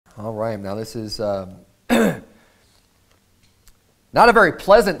All right, now this is not a very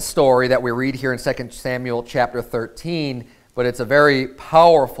pleasant story that we read here in 2 Samuel chapter 13, but it's a very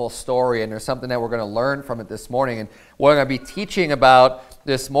powerful story, and there's something that we're going to learn from it this morning. And what I'm going to be teaching about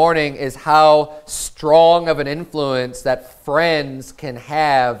this morning is how strong of an influence that friends can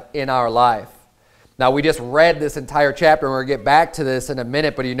have in our life. Now, we just read this entire chapter, and we're going to get back to this in a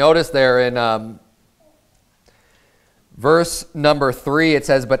minute, but you notice there in verse number 3, it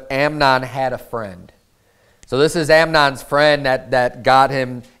says, "But Amnon had a friend." So this is Amnon's friend that got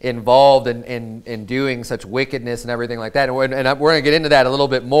him involved in doing such wickedness and everything like that. And we're going to get into that a little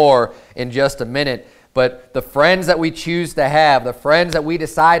bit more in just a minute. But the friends that we choose to have, the friends that we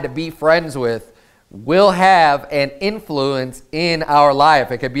decide to be friends with, will have an influence in our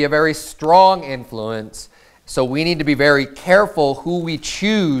life. It could be a very strong influence. So we need to be very careful who we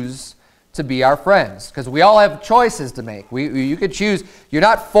choose to be our friends, because we all have choices to make. You could choose. You're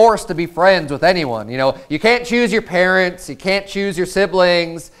not forced to be friends with anyone. You know, you can't choose your parents. You can't choose your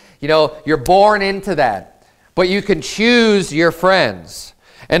siblings. You know, you're born into that. But you can choose your friends.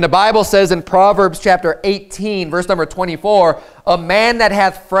 And the Bible says in Proverbs chapter 18, verse number 24, "A man that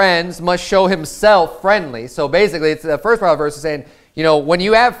hath friends must show himself friendly." So basically, it's the first part of the verse is saying, you know, when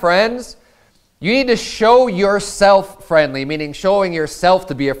you have friends, you need to show yourself friendly, meaning showing yourself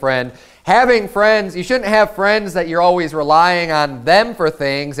to be a friend. Having friends, you shouldn't have friends that you're always relying on them for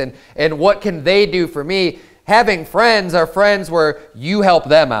things and what can they do for me. Having friends are friends where you help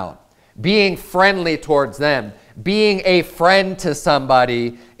them out. Being friendly towards them. Being a friend to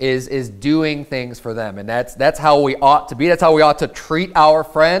somebody is doing things for them. And that's how we ought to be. That's how we ought to treat our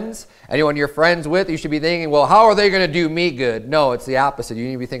friends. Anyone you're friends with, you should be thinking, well, how are they going to do me good? No, it's the opposite. You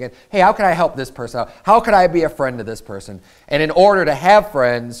need to be thinking, hey, how can I help this person out? How could I be a friend to this person? And in order to have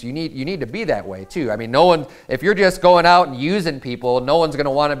friends, you need to be that way too. I mean, no one, if you're just going out and using people, no one's going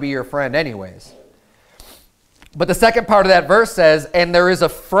to want to be your friend anyways. But the second part of that verse says, "And there is a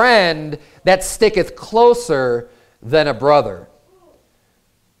friend that sticketh closer than a brother."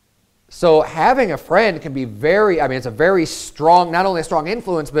 So having a friend can be it's a very strong, not only a strong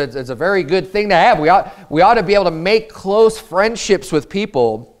influence, but it's a very good thing to have. We ought to be able to make close friendships with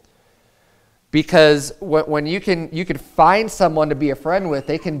people, because when you can find someone to be a friend with,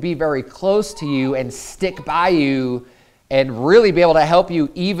 they can be very close to you and stick by you and really be able to help you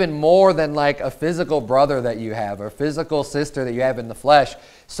even more than like a physical brother that you have or a physical sister that you have in the flesh.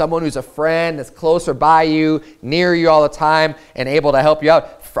 Someone who's a friend that's closer by you, near you all the time, and able to help you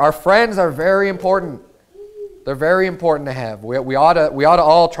out. Our friends are very important. They're very important to have. We ought to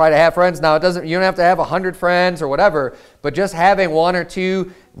all try to have friends. Now, you don't have to have 100 friends or whatever, but just having one or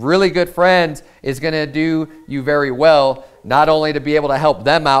two really good friends is going to do you very well, not only to be able to help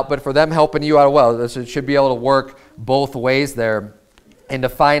them out, but for them helping you out well. It should be able to work both ways there, and to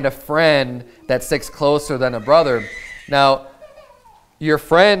find a friend that sticks closer than a brother. Now, your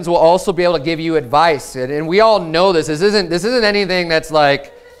friends will also be able to give you advice, and we all know this. This isn't anything that's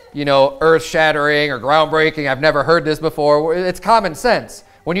like, you know, earth-shattering or groundbreaking. I've never heard this before. It's common sense.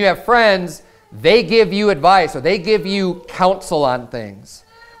 When you have friends, they give you advice or they give you counsel on things.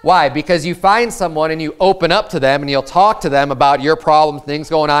 Why? Because you find someone and you open up to them and you'll talk to them about your problems, things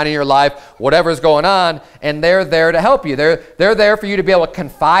going on in your life, whatever's going on, and they're there to help you. They're there for you to be able to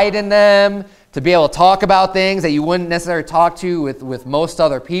confide in them, to be able to talk about things that you wouldn't necessarily talk to with most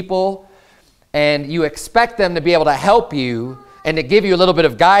other people. And you expect them to be able to help you and to give you a little bit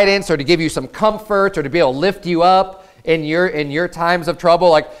of guidance or to give you some comfort or to be able to lift you up in your times of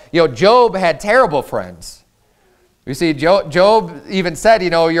trouble. Like, you know, Job had terrible friends. You see, Job even said,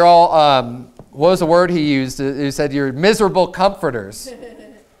 you know, you're all, what was the word he used? He said, you're miserable comforters.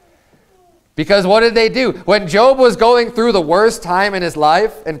 Because what did they do? When Job was going through the worst time in his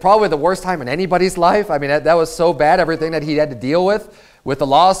life, and probably the worst time in anybody's life, I mean, that was so bad, everything that he had to deal with the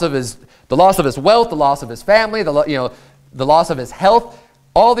loss of his wealth, the loss of his family, the loss of his health,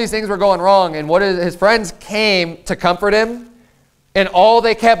 all these things were going wrong. And his friends came to comfort him, and all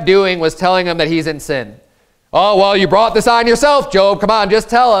they kept doing was telling him that he's in sin. Oh, well, you brought this on yourself, Job. Come on, just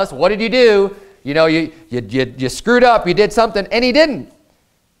tell us. What did you do? You know, you screwed up. You did something. And he didn't.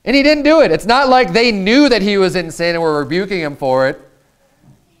 And he didn't do it. It's not like they knew that he was in sin and were rebuking him for it.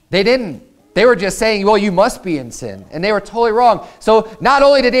 They didn't. They were just saying, well, you must be in sin. And they were totally wrong. So not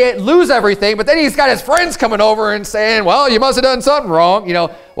only did he lose everything, but then he's got his friends coming over and saying, well, you must have done something wrong. You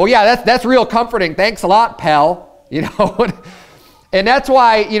know, well, yeah, that's real comforting. Thanks a lot, pal. You know, and that's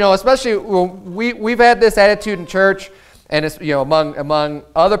why, you know, especially when we've had this attitude in church, and it's, you know, among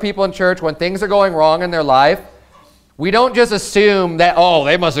other people in church, when things are going wrong in their life, we don't just assume that, oh,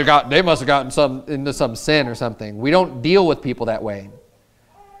 they must have gotten into some sin or something. We don't deal with people that way.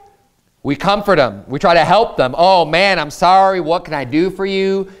 We comfort them. We try to help them. Oh man, I'm sorry. What can I do for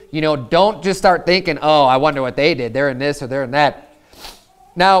you? You know, don't just start thinking, oh, I wonder what they did. They're in this or they're in that.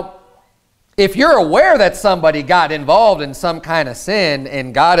 Now, if you're aware that somebody got involved in some kind of sin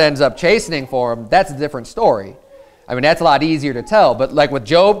and God ends up chastening for them, that's a different story. I mean, that's a lot easier to tell. But like with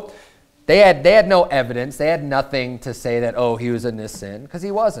Job, they had no evidence. They had nothing to say that, oh, he was in this sin, because he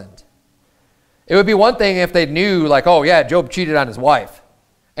wasn't. It would be one thing if they knew, like, oh yeah, Job cheated on his wife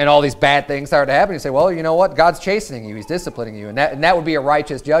and all these bad things started to happen. You say, well, you know what? God's chastening you. He's disciplining you. And that would be a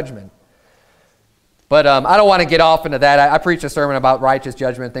righteous judgment. But I don't want to get off into that. I preached a sermon about righteous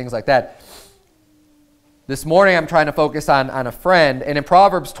judgment and things like that. This morning I'm trying to focus on a friend. And in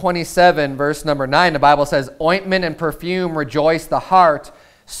Proverbs 27, verse number 9, the Bible says, ointment and perfume rejoice the heart,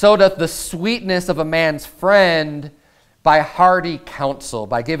 so doth the sweetness of a man's friend by hearty counsel,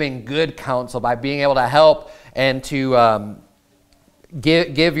 by giving good counsel, by being able to help and to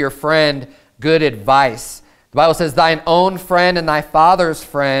give your friend good advice. The Bible says, thine own friend and thy father's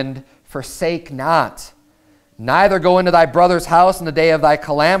friend forsake not. Neither go into thy brother's house in the day of thy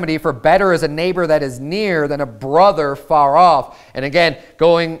calamity, for better is a neighbor that is near than a brother far off. And again,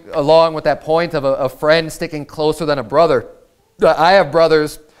 going along with that point of a friend sticking closer than a brother. I have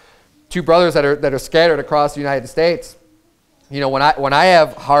brothers, two brothers that are scattered across the United States. You know, when I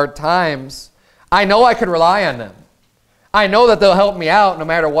have hard times, I know I can rely on them. I know that they'll help me out no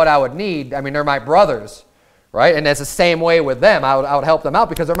matter what I would need. I mean, they're my brothers, right? And that's the same way with them. I would help them out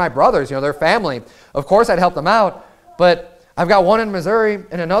because they're my brothers, you know, they're family. Of course I'd help them out, but I've got one in Missouri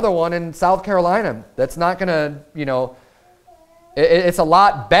and another one in South Carolina. That's not going to, you know, it's a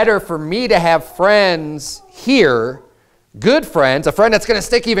lot better for me to have friends here, good friends, a friend that's going to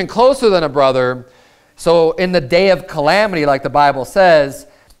stick even closer than a brother. So in the day of calamity, like the Bible says,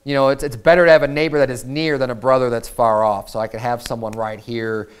 you know, it's better to have a neighbor that is near than a brother that's far off. So I could have someone right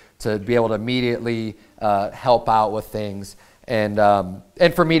here to be able to immediately help out with things, and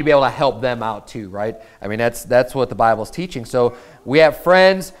for me to be able to help them out too, right? I mean, that's what the Bible's teaching. So we have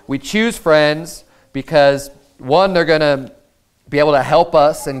friends. We choose friends because, one, they're going to be able to help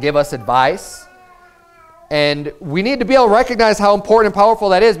us and give us advice. And we need to be able to recognize how important and powerful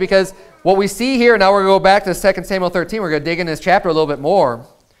that is, because what we see here, now we're going to go back to 2 Samuel 13. We're going to dig in this chapter a little bit more.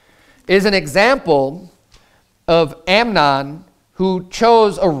 Is an example of Amnon, who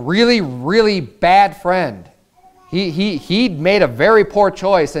chose a really, really bad friend. He made a very poor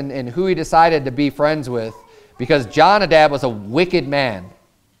choice in who he decided to be friends with, because Jonadab was a wicked man.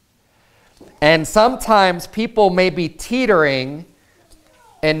 And sometimes people may be teetering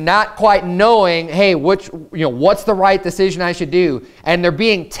and not quite knowing, hey, what's the right decision I should do? And they're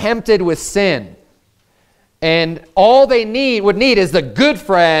being tempted with sin. And all they would need is the good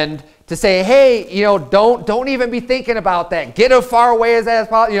friend to say, hey, you know, don't even be thinking about that. Get as far away as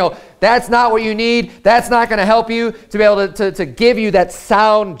possible. You know, that's not what you need. That's not going to help you to be able to give you that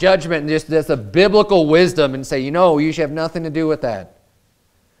sound judgment and just a biblical wisdom and say, you know, you should have nothing to do with that.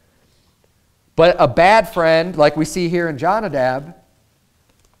 But a bad friend, like we see here in Jonadab,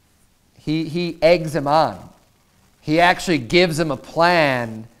 he eggs him on. He actually gives him a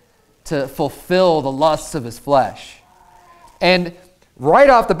plan to fulfill the lusts of his flesh. And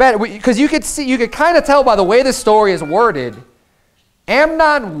right off the bat, because you could kind of tell by the way this story is worded,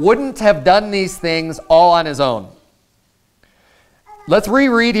 Amnon wouldn't have done these things all on his own. Let's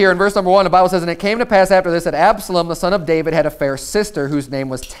reread here in verse number 1. The Bible says, and it came to pass after this that Absalom, the son of David, had a fair sister whose name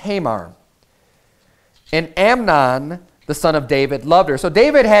was Tamar. And Amnon, the son of David, loved her. So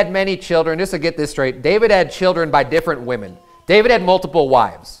David had many children. Just to get this straight, David had children by different women. David had multiple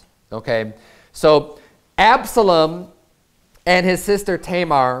wives. Okay, so Absalom and his sister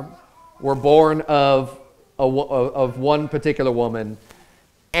Tamar were born of one particular woman.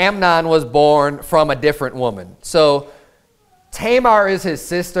 Amnon was born from a different woman. So Tamar is his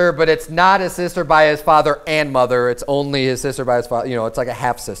sister, but it's not his sister by his father and mother. It's only his sister by his father. You know, it's like a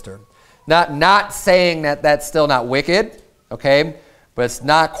half-sister. Not saying that that's still not wicked, okay? But it's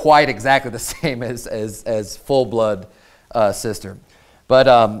not quite exactly the same as full-blood sister. But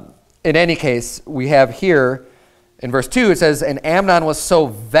in any case, we have here in verse 2, it says, and Amnon was so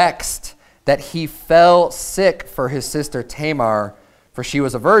vexed that he fell sick for his sister Tamar, for she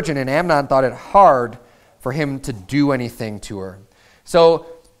was a virgin, and Amnon thought it hard for him to do anything to her. So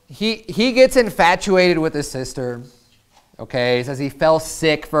he gets infatuated with his sister. Okay, he says he fell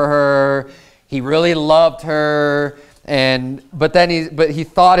sick for her. He really loved her, but he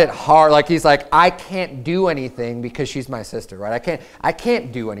thought it hard. Like he's like, I can't do anything because she's my sister, right? I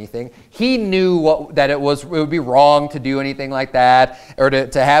can't do anything. He knew that it would be wrong to do anything like that, or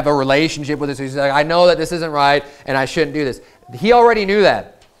to have a relationship with her. So he's like, I know that this isn't right, and I shouldn't do this. He already knew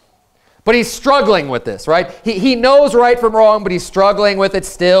that. But he's struggling with this, right? He knows right from wrong, but he's struggling with it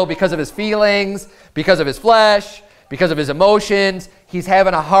still because of his feelings, because of his flesh, because of his emotions. He's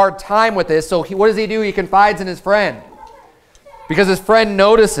having a hard time with this. So what does he do? He confides in his friend because his friend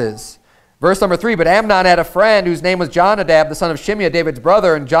notices. Verse number 3, but Amnon had a friend whose name was Jonadab, the son of Shimeah, David's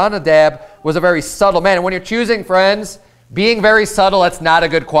brother, and Jonadab was a very subtle man. And when you're choosing friends, being very subtle, that's not a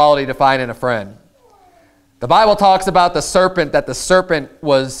good quality to find in a friend. The Bible talks about the serpent, that the serpent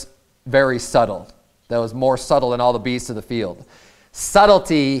was very subtle. That was more subtle than all the beasts of the field.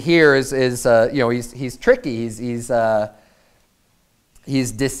 Subtlety here is he's tricky. He's a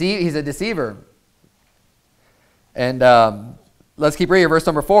deceiver. And let's keep reading verse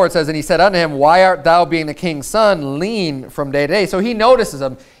number 4. It says, and he said unto him, why art thou, being the king's son, lean from day to day? So he notices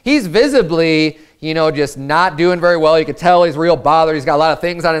him. He's visibly, just not doing very well. You can tell he's real bothered. He's got a lot of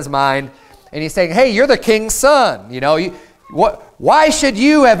things on his mind. And he's saying, hey, you're the king's son. Why should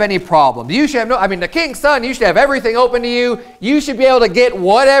you have any problems? You should have the king's son, you should have everything open to you. You should be able to get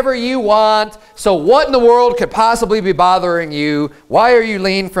whatever you want. So what in the world could possibly be bothering you? Why are you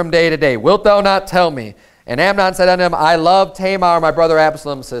lean from day to day? Wilt thou not tell me? And Amnon said unto him, I love Tamar, my brother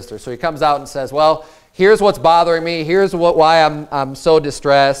Absalom's sister. So he comes out and says, well, here's what's bothering me. Here's why I'm so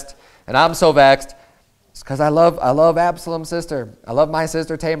distressed and I'm so vexed. It's because I love Absalom's sister. I love my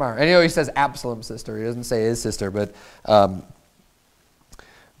sister Tamar. And he says Absalom's sister. He doesn't say his sister, but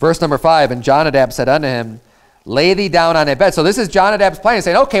verse number 5, and Jonadab said unto him, lay thee down on a bed. So this is Jonadab's plan. He's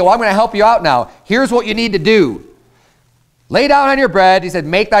saying, okay, well, I'm going to help you out now. Here's what you need to do. Lay down on your bed. He said,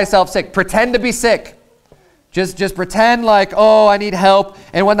 make thyself sick. Pretend to be sick. Just pretend like, oh, I need help.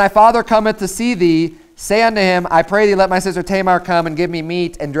 And when thy father cometh to see thee, say unto him, I pray thee, let my sister Tamar come and give me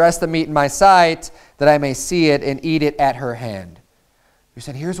meat and dress the meat in my sight, that I may see it and eat it at her hand. He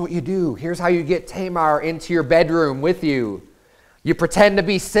said, here's what you do. Here's how you get Tamar into your bedroom with you. You pretend to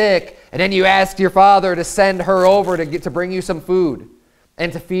be sick, and then you ask your father to send her over to bring you some food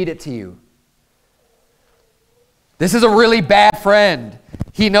and to feed it to you. This is a really bad friend.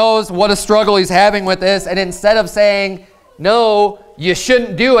 He knows what a struggle he's having with this, and instead of saying, no, you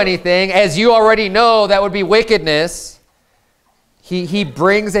shouldn't do anything, as you already know that would be wickedness, he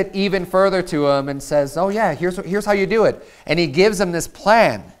brings it even further to him and says, oh yeah, here's how you do it. And he gives him this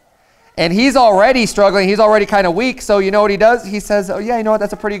plan. And he's already struggling. He's already kind of weak. So you know what he does? He says, oh yeah, you know what?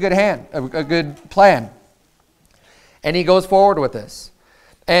 That's a pretty good a good plan. And he goes forward with this.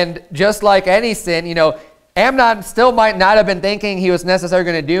 And just like any sin, Amnon still might not have been thinking he was necessarily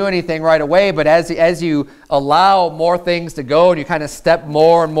going to do anything right away. But as you allow more things to go and you kind of step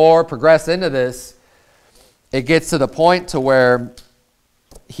more and more, progress into this, it gets to the point to where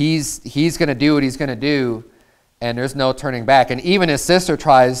he's going to do what he's going to do. And there's no turning back. And even his sister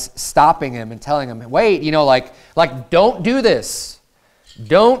tries stopping him and telling him, wait, like don't do this.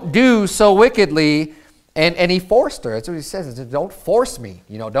 Don't do so wickedly. And he forced her. That's what he says. Don't force me.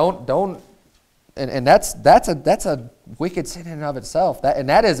 Don't. And that's a wicked sin in and of itself.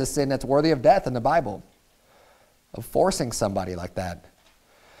 That is a sin that's worthy of death in the Bible, of forcing somebody like that.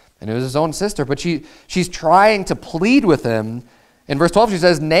 And it was his own sister. But she's trying to plead with him. In verse 12, she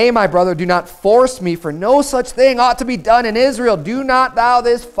says, nay, my brother, do not force me, for no such thing ought to be done in Israel. Do not thou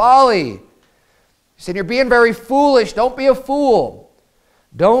this folly. She said, you're being very foolish. Don't be a fool.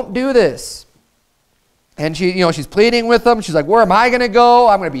 Don't do this. And she's pleading with him. She's like, where am I going to go?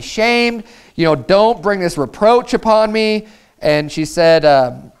 I'm going to be shamed. Don't bring this reproach upon me. And she said,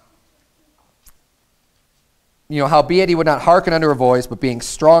 howbeit he would not hearken unto her voice, but being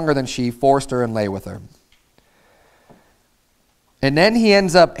stronger than she, forced her and lay with her. And then he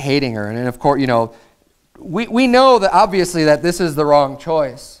ends up hating her. And of course, we know that obviously that this is the wrong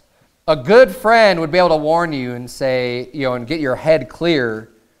choice. A good friend would be able to warn you and say, and get your head clear.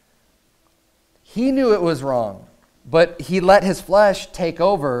 He knew it was wrong, but he let his flesh take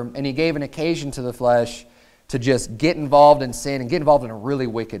over, and he gave an occasion to the flesh to just get involved in sin and get involved in a really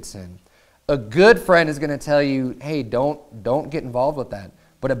wicked sin. A good friend is going to tell you, hey, don't get involved with that.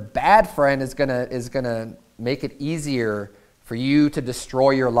 But a bad friend is going to make it easier for you to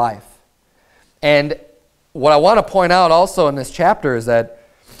destroy your life. And what I want to point out also in this chapter is that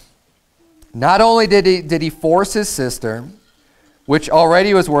not only did he force his sister, which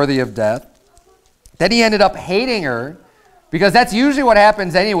already was worthy of death, then he ended up hating her, because that's usually what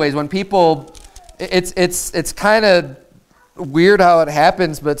happens anyways when people, it's kind of weird how it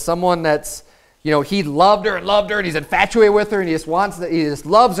happens, but someone that's, he loved her and he's infatuated with her and he just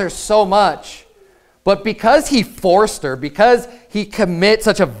loves her so much. But because he forced her, because he commits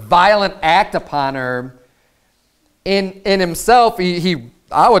such a violent act upon her, in himself,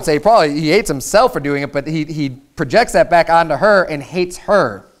 I would say probably he hates himself for doing it, but he projects that back onto her and hates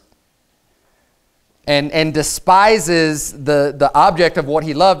her. and despises the object of what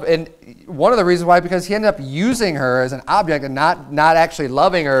he loved. And one of the reasons why, because he ended up using her as an object and not actually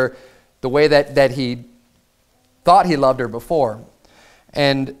loving her the way that he thought he loved her before.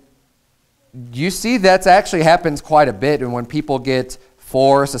 And you see that's actually happens quite a bit, and when people get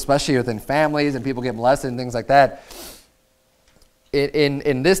forced, especially within families, and people get molested and things like that,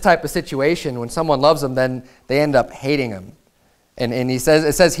 in this type of situation, when someone loves them, then they end up hating him. And it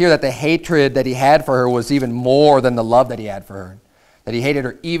says here that the hatred that he had for her was even more than the love that he had for her. That he hated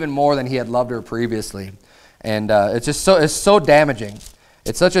her even more than he had loved her previously. And it's so damaging.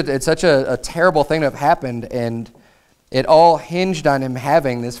 It's such a terrible thing to have happened, and it all hinged on him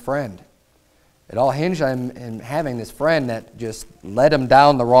having this friend. It all hinged on him having this friend that just led him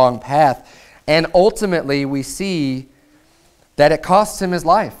down the wrong path. And ultimately, we see that it costs him his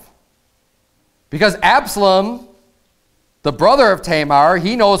life. Because Absalom, the brother of Tamar,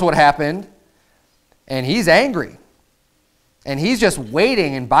 he knows what happened, and he's angry. And he's just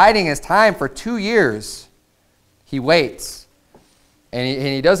waiting and biding his time for 2 years. He waits. And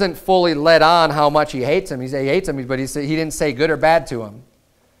he doesn't fully let on how much he hates him. He hates him, but he didn't say good or bad to him.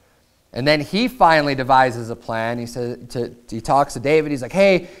 And then he finally devises a plan. He talks to David. He's like,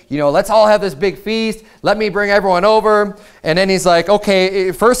 hey, let's all have this big feast. Let me bring everyone over. And then he's like,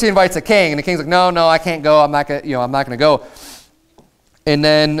 okay. First he invites the king, and the king's like, no, I can't go. I'm not gonna go. And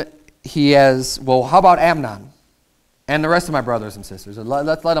then he has, well, how about Amnon and the rest of my brothers and sisters?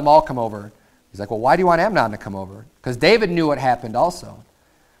 Let's let them all come over. He's like, well, why do you want Amnon to come over? Because David knew what happened also.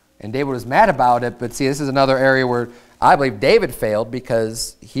 And David was mad about it. But see, this is another area where I believe David failed,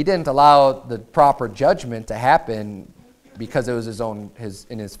 because he didn't allow the proper judgment to happen because it was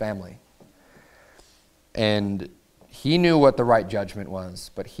in his family. And he knew what the right judgment was,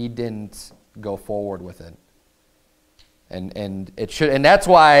 but he didn't go forward with it. And that's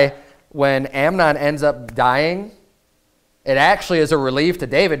why when Amnon ends up dying, it actually is a relief to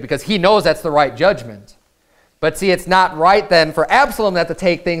David, because he knows that's the right judgment. But see, it's not right then for Absalom to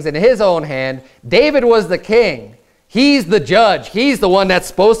take things in his own hand. David was the king. He's the judge. He's the one that's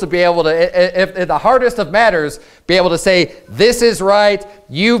supposed to be able to, if the hardest of matters, be able to say, this is right,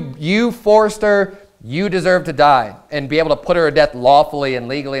 you forced her, you deserve to die, and be able to put her to death lawfully and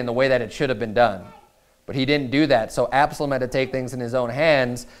legally in the way that it should have been done. But he didn't do that, so Absalom had to take things in his own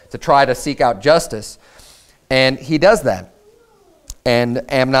hands to try to seek out justice. And he does that. And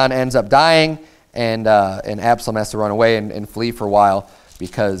Amnon ends up dying, and Absalom has to run away and flee for a while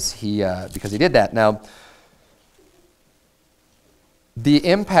because he did that. Now, the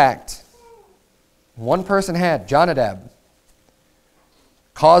impact one person had, Jonadab,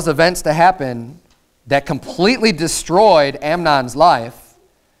 caused events to happen that completely destroyed Amnon's life,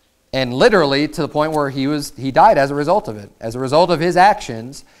 and literally to the point where he died as a result of it, as a result of his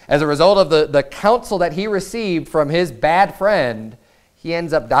actions, as a result of the counsel that he received from his bad friend. He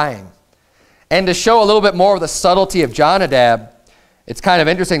ends up dying. And to show a little bit more of the subtlety of Jonadab, it's kind of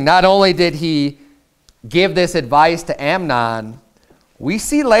interesting. Not only did he give this advice to Amnon, we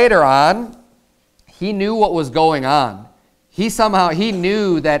see later on, he knew what was going on. He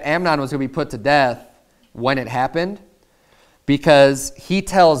knew that Amnon was going to be put to death when it happened, because he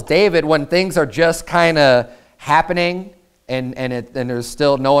tells David when things are just kind of happening and there's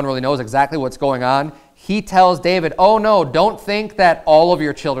still no one really knows exactly what's going on. He tells David, oh no, don't think that all of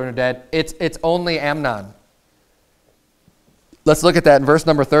your children are dead. It's only Amnon. Let's look at that in verse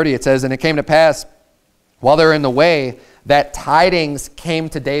number 30. It says, and it came to pass while they're in the way that tidings came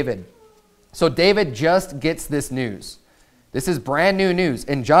to David. So David just gets this news. This is brand new news.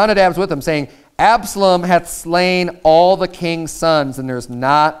 And Jonadab's with him, saying, Absalom hath slain all the king's sons, and there's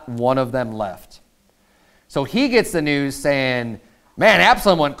not one of them left. So he gets the news saying, man,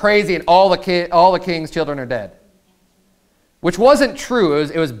 Absalom went crazy and all the king's children are dead. Which wasn't true.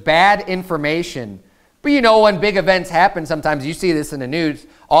 It was bad information. But when big events happen, sometimes you see this in the news,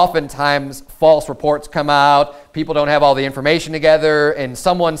 oftentimes false reports come out, people don't have all the information together, and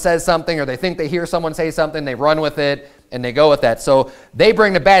someone says something, or they think they hear someone say something, they run with it, and they go with that. So they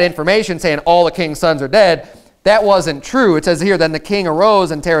bring the bad information saying all the king's sons are dead. That wasn't true. It says here, then the king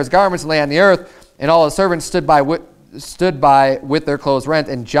arose and tore his garments and lay on the earth, and all his servants stood by with their clothes rent.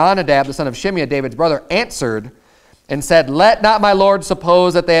 And Jonadab, the son of Shimeah, David's brother, answered and said, let not my lord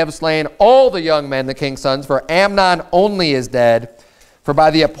suppose that they have slain all the young men, the king's sons, for Amnon only is dead. For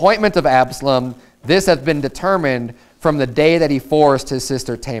by the appointment of Absalom, this hath been determined from the day that he forced his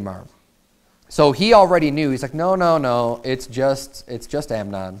sister Tamar. So he already knew. He's like, no, it's just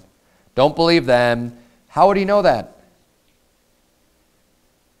Amnon. Don't believe them. How would he know that?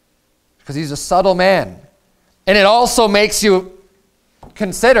 Because he's a subtle man. And it also makes you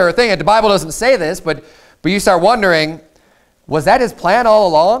consider, the Bible doesn't say this, but you start wondering, was that his plan all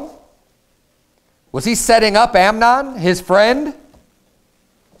along? Was he setting up Amnon, his friend?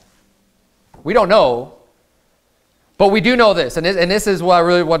 We don't know. But we do know this, and this is what I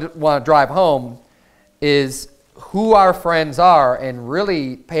really want to drive home, is who our friends are, and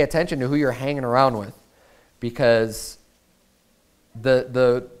really pay attention to who you're hanging around with. Because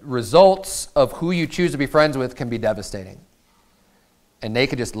the results of who you choose to be friends with can be devastating. And they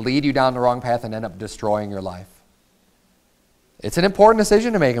could just lead you down the wrong path and end up destroying your life. It's an important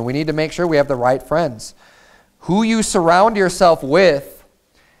decision to make, and we need to make sure we have the right friends. Who you surround yourself with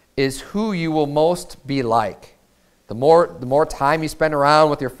is who you will most be like. The more time you spend around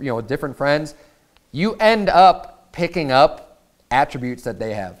with your with different friends, you end up picking up attributes that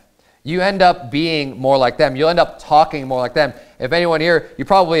they have. You end up being more like them. You'll end up talking more like them. If anyone here, you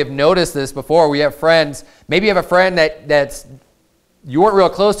probably have noticed this before. We have friends. Maybe you have a friend that's you weren't real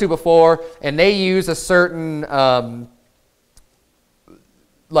close to before, and they use a certain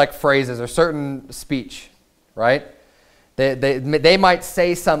like phrases or certain speech, right? They might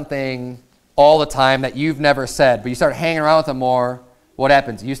say something all the time that you've never said, but you start hanging around with them more. What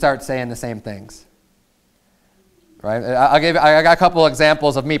happens? You start saying the same things. Right? I got a couple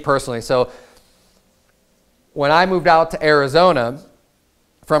examples of me personally. So when I moved out to Arizona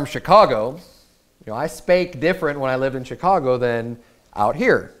from Chicago, I spake different when I lived in Chicago than out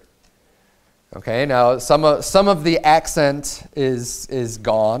here. Okay, now some of the accent is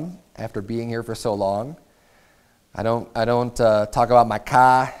gone after being here for so long. I don't talk about my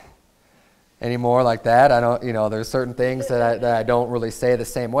car anymore like that. I don't, there's certain things that I don't really say the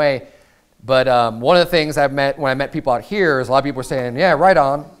same way. But one of the things when I met people out here is a lot of people were saying, yeah, right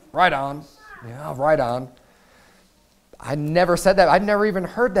on, yeah, right on. I never said that. I'd never even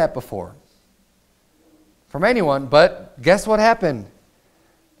heard that before from anyone. But guess what happened?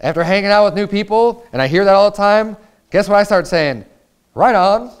 After hanging out with new people, and I hear that all the time, guess what I start saying? Right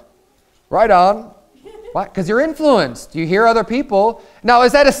on, right on. Why? Because you're influenced. You hear other people. Now,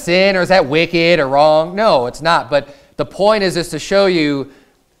 is that a sin or is that wicked or wrong? No, it's not. But the point is to show you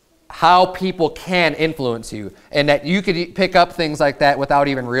how people can influence you, and that you could pick up things like that without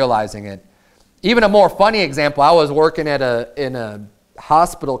even realizing it. Even a more funny example, I was working in a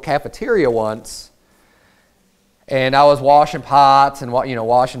hospital cafeteria once, and I was washing pots and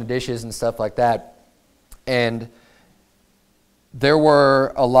washing the dishes and stuff like that. And there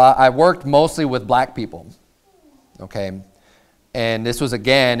were I worked mostly with black people, okay? And this was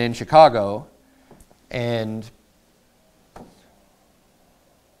again in Chicago, and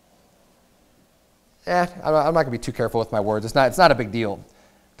I'm not going to be too careful with my words. It's not a big deal.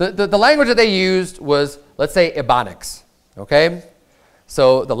 The language that they used was, let's say, Ebonics, okay?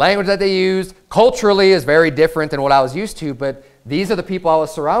 So the language that they used culturally is very different than what I was used to, but these are the people I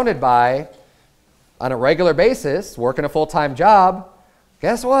was surrounded by on a regular basis, working a full-time job.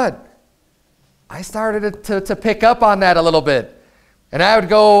 Guess what? I started to pick up on that a little bit. And I would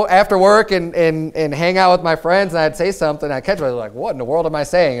go after work and hang out with my friends, and I'd say something, and I'd catch it, like, what in the world am I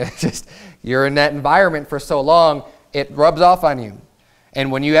saying? It's just, you're in that environment for so long, it rubs off on you.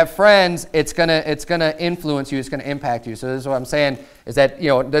 And when you have friends, it's gonna influence you, it's gonna impact you. So this is what I'm saying, is that,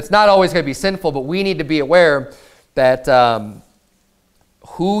 that's not always gonna be sinful, but we need to be aware that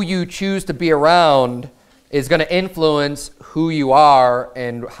who you choose to be around is gonna influence who you are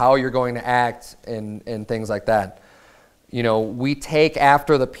and how you're going to act and things like that. We take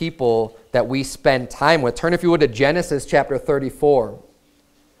after the people that we spend time with. Turn, if you would, to Genesis chapter 34.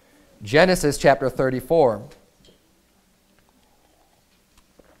 Genesis chapter 34.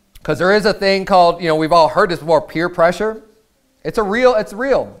 Because there is a thing called, we've all heard this before, peer pressure. It's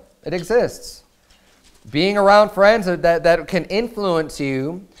real. It exists. Being around friends that can influence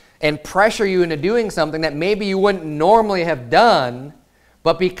you and pressure you into doing something that maybe you wouldn't normally have done,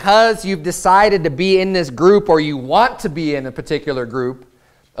 but because you've decided to be in this group, or you want to be in a particular group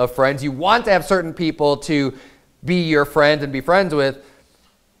of friends, you want to have certain people to be your friends and be friends with,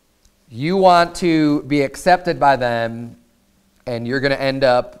 you want to be accepted by them, and you're going to end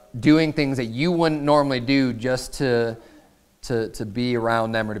up doing things that you wouldn't normally do just to be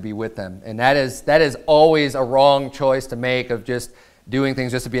around them or to be with them. And that is always a wrong choice to make, of just doing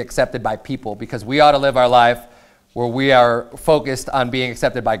things just to be accepted by people, because we ought to live our life where we are focused on being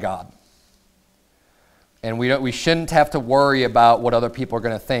accepted by God. And we shouldn't have to worry about what other people are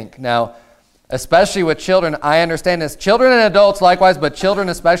going to think. Now, especially with children, I understand this. Children and adults likewise, but children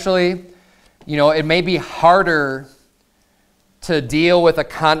especially, it may be harder to deal with a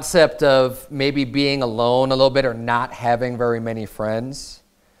concept of maybe being alone a little bit or not having very many friends.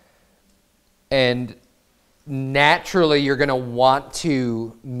 And naturally you're going to want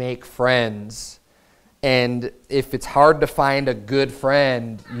to make friends. And if it's hard to find a good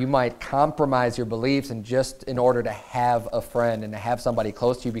friend, you might compromise your beliefs and just in order to have a friend and to have somebody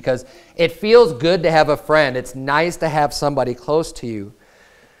close to you, because it feels good to have a friend. It's nice to have somebody close to you.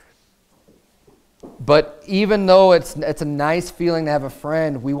 But even though it's a nice feeling to have a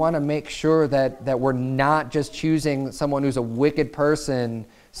friend, we want to make sure that we're not just choosing someone who's a wicked person,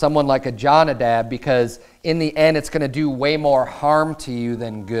 someone like a Jonadab, because in the end it's going to do way more harm to you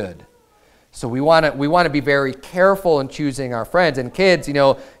than good. So we want to be very careful in choosing our friends. And kids,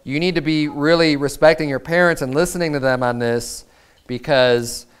 you need to be really respecting your parents and listening to them on this,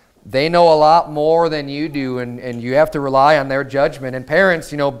 because they know a lot more than you do, and you have to rely on their judgment. And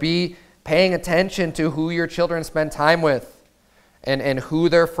parents, be paying attention to who your children spend time with and who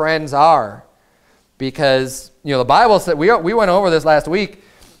their friends are. Because, the Bible said, we went over this last week,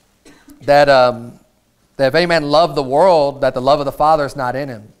 that if any man love the world, that the love of the Father is not in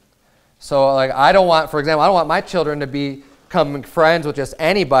him. So, I don't want my children to become friends with just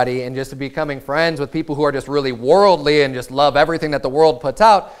anybody and just to becoming friends with people who are just really worldly and just love everything that the world puts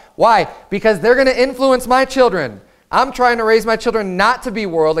out. Why? Because they're going to influence my children. I'm trying to raise my children not to be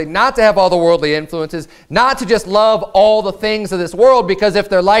worldly, not to have all the worldly influences, not to just love all the things of this world, because if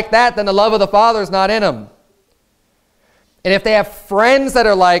they're like that, then the love of the Father is not in them. And if they have friends that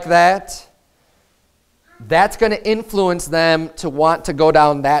are like that, that's going to influence them to want to go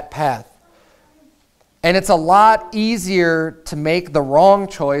down that path. And it's a lot easier to make the wrong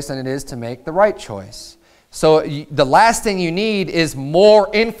choice than it is to make the right choice. So the last thing you need is more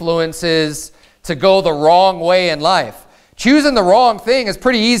influences to go the wrong way in life. Choosing the wrong thing is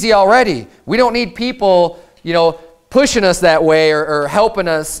pretty easy already. We don't need people, pushing us that way or helping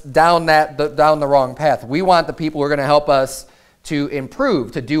us down the wrong path. We want the people who are going to help us to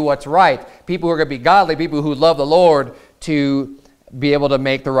improve, to do what's right. People who are going to be godly, people who love the Lord, to be able to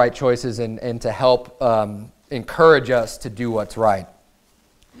make the right choices and to help encourage us to do what's right.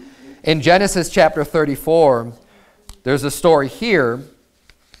 In Genesis chapter 34, there's a story here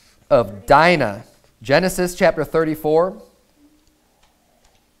of Dinah. Genesis chapter 34.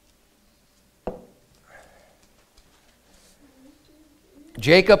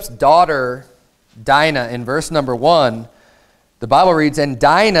 Jacob's daughter, Dinah, in verse number 1, the Bible reads, "And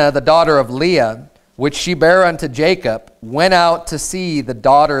Dinah, the daughter of Leah, which she bare unto Jacob, went out to see the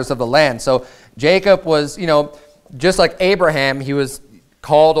daughters of the land." So Jacob was, just like Abraham, he was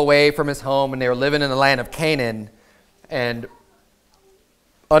called away from his home, and they were living in the land of Canaan, and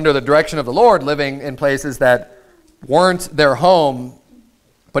under the direction of the Lord, living in places that weren't their home,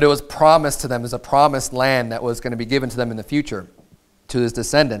 but it was promised to them as a promised land that was going to be given to them in the future, to his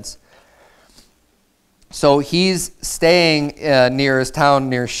descendants. So he's staying near his town,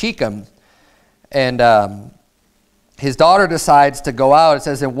 near Shechem, and his daughter decides to go out. It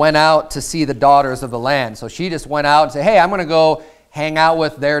says it went out to see the daughters of the land. So she just went out and said, "Hey, I'm going to go hang out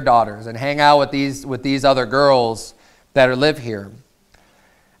with their daughters and hang out with these other girls that live here."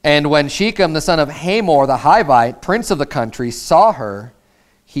 And when Shechem, the son of Hamor, the Hivite, prince of the country, saw her,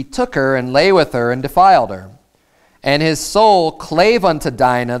 he took her and lay with her and defiled her. And his soul clave unto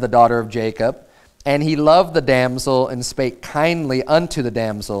Dinah, the daughter of Jacob, and he loved the damsel and spake kindly unto the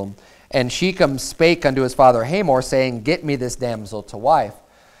damsel. And Shechem spake unto his father Hamor, saying, "Get me this damsel to wife."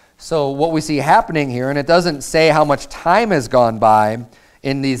 So what we see happening here, and it doesn't say how much time has gone by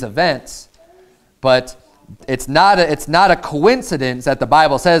in these events, but it's not a coincidence that the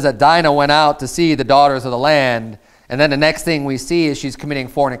Bible says that Dinah went out to see the daughters of the land, and then the next thing we see is she's committing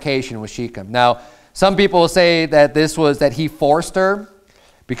fornication with Shechem. Now, some people will say that that he forced her,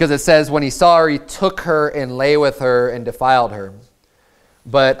 because it says when he saw her, he took her and lay with her and defiled her.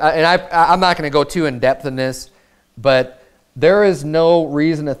 But I'm not going to go too in depth in this, but there is no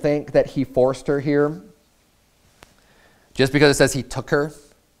reason to think that he forced her here, just because it says he took her.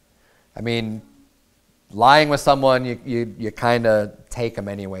 I mean, lying with someone, you kind of take them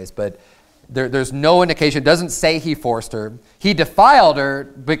anyways, but there's no indication. It doesn't say he forced her. He defiled her,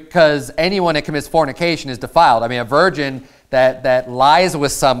 because anyone that commits fornication is defiled. I mean, a virgin that lies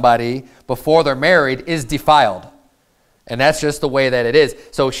with somebody before they're married is defiled. And that's just the way that it is.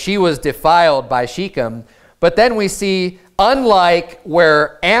 So she was defiled by Shechem. But then we see, unlike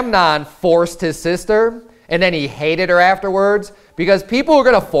where Amnon forced his sister, and then he hated her afterwards, because people who are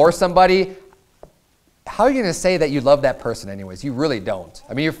going to force somebody, how are you going to say that you love that person anyways? You really don't.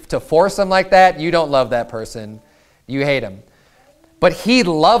 I mean, to force them like that, you don't love that person. You hate him. But he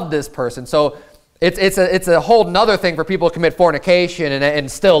loved this person. So it's a whole nother thing for people to commit fornication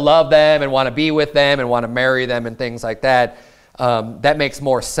and still love them and want to be with them and want to marry them and things like that. That makes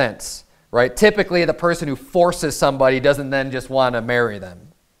more sense. right? Typically, the person who forces somebody doesn't then just want to marry them.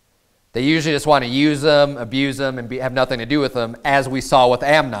 They usually just want to use them, abuse them, and have nothing to do with them, as we saw with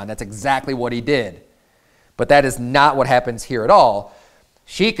Amnon. That's exactly what he did. But that is not what happens here at all.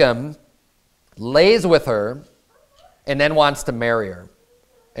 Shechem lays with her and then wants to marry her.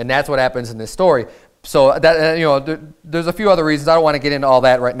 And that's what happens in this story. So that, there's a few other reasons. I don't want to get into all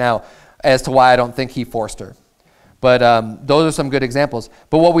that right now as to why I don't think he forced her. But those are some good examples.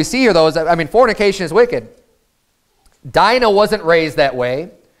 But what we see here, though, is that, fornication is wicked. Dinah wasn't raised that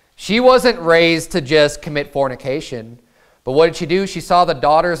way. She wasn't raised to just commit fornication. But what did she do? She saw the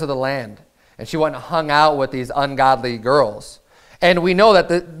daughters of the land. And she went and hung out with these ungodly girls. And we know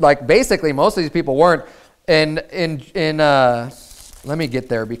that, basically, most of these people weren't. Let me get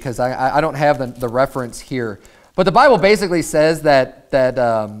there because I don't have the reference here. But the Bible basically says that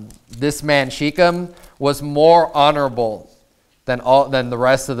this man Shechem was more honorable than the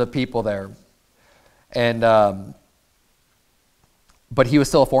rest of the people there. And but he was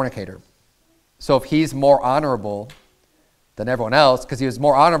still a fornicator. So if he's more honorable than everyone else, because he was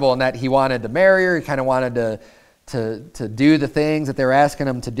more honorable in that he wanted to marry her, he kind of wanted to do the things that they were asking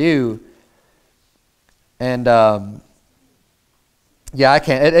him to do. And yeah, I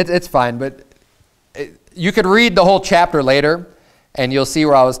can't. It's fine, but you could read the whole chapter later, and you'll see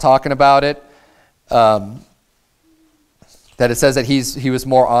where I was talking about it. That it says that he was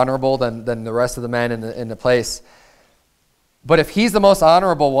more honorable than the rest of the men in the place. But if he's the most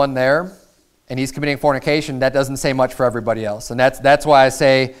honorable one there, and he's committing fornication, that doesn't say much for everybody else. And that's why I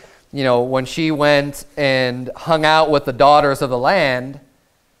say, when she went and hung out with the daughters of the land,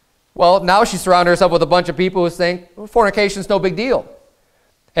 well, now she's surrounded herself with a bunch of people who think fornication's no big deal.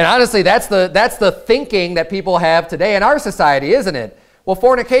 And honestly, that's the thinking that people have today in our society, isn't it? Well,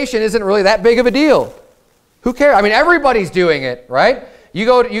 fornication isn't really that big of a deal. Who cares? Everybody's doing it, right? You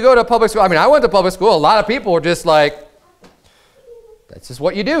go to public school. I went to public school. A lot of people were just like, that's just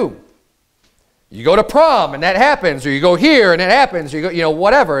what you do. You go to prom and that happens, or you go here and it happens, or you go,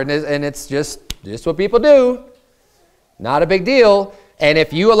 whatever, and it's just what people do. Not a big deal. And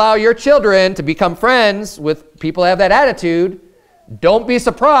if you allow your children to become friends with people who have that attitude, don't be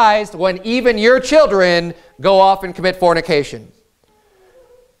surprised when even your children go off and commit fornication.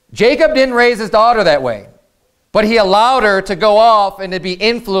 Jacob didn't raise his daughter that way, but he allowed her to go off and to be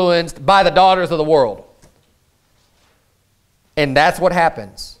influenced by the daughters of the world. And that's what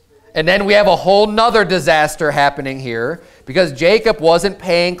happens. And then we have a whole nother disaster happening here because Jacob wasn't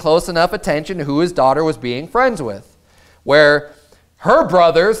paying close enough attention to who his daughter was being friends with, where her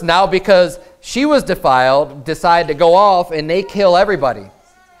brothers, now because she was defiled, decide to go off and they kill everybody.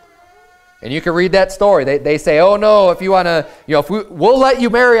 And you can read that story. They say, oh no, if you want to, we'll let you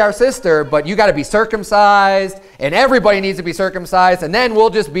marry our sister, but you got to be circumcised, and everybody needs to be circumcised, and then we'll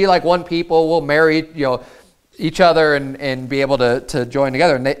just be like one people. We'll marry, each other and be able to join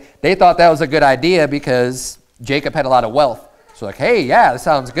together. And they thought that was a good idea because Jacob had a lot of wealth. So like, hey, yeah, that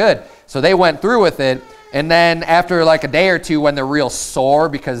sounds good. So they went through with it. And then after like a day or two, when they're real sore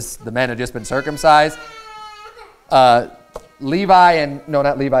because the men had just been circumcised, Simeon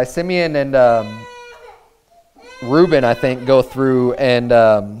and Reuben, I think, go through and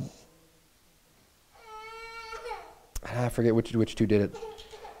I forget which two did it.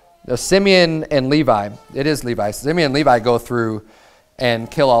 No, Simeon and Levi. It is Levi. Simeon and Levi go through and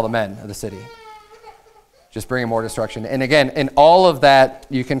kill all the men of the city. Just bringing more destruction. And again, in all of that,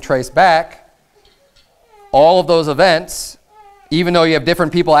 you can trace back all of those events, even though you have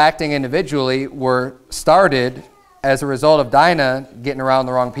different people acting individually, were started as a result of Dinah getting around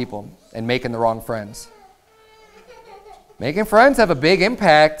the wrong people and making the wrong friends. Making friends have a big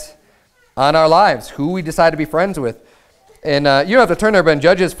impact on our lives, who we decide to be friends with. And you don't have to turn there, but in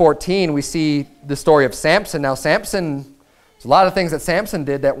Judges 14, we see the story of Samson. Now, Samson, there's a lot of things that Samson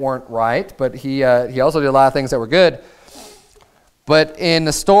did that weren't right, but he also did a lot of things that were good. But in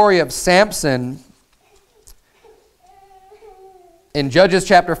the story of Samson, in Judges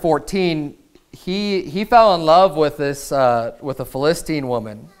chapter 14, he fell in love with with a Philistine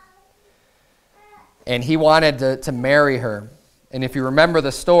woman, and he wanted to marry her. And if you remember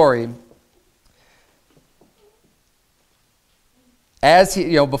the story, as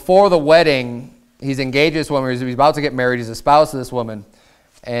he, before the wedding, he's engaged this woman. He's about to get married. He's a spouse to this woman,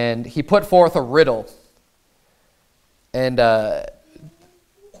 and he put forth a riddle, and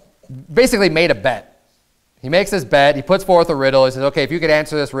basically made a bet. He makes this bet. He puts forth a riddle. He says, "Okay, if you could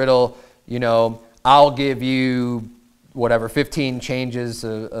answer this riddle, I'll give you whatever 15 changes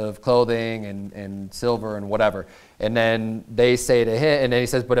of clothing and silver and whatever." And then they say to him, and then he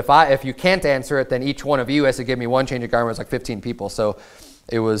says, "But if you can't answer it, then each one of you has to give me one change of garment." It's like 15 people. So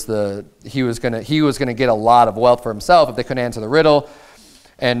It was he was gonna get a lot of wealth for himself if they couldn't answer the riddle.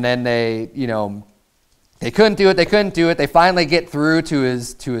 And then they couldn't do it. They finally get through to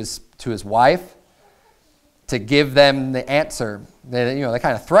his wife to give them the answer. They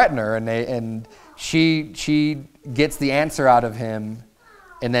kind of threaten her, and she gets the answer out of him,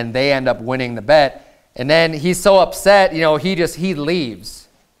 and then they end up winning the bet. And then he's so upset, he leaves.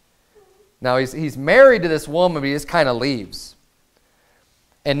 Now he's married to this woman, but he just kind of leaves.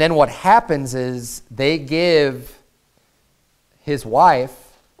 And then what happens is they give his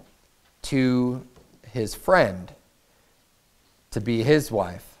wife to his friend to be his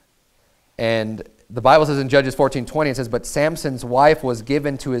wife. And the Bible says in Judges 14:20, it says, "But Samson's wife was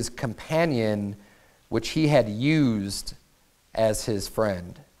given to his companion, which he had used as his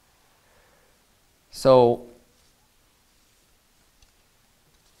friend." So,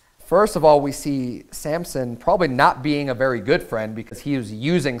 first of all, we see Samson probably not being a very good friend because he was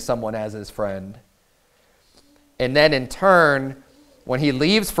using someone as his friend. And then in turn, when he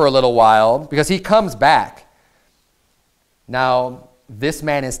leaves for a little while, because he comes back, now this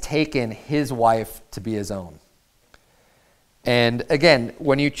man has taken his wife to be his own. And again,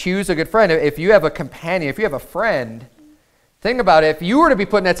 when you choose a good friend, if you have a companion, if you have a friend, think about it. If you were to be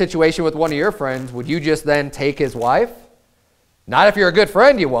put in that situation with one of your friends, would you just then take his wife? Not if you're a good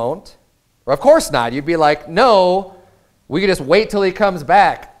friend, you won't. Or of course not. You'd be like, no, we could just wait till he comes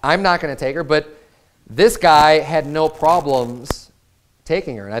back. I'm not going to take her. But this guy had no problems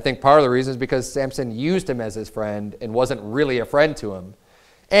taking her. And I think part of the reason is because Samson used him as his friend and wasn't really a friend to him.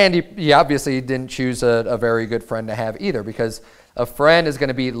 And he obviously didn't choose a very good friend to have either, because a friend is going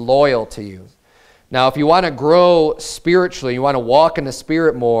to be loyal to you. Now, if you want to grow spiritually, you want to walk in the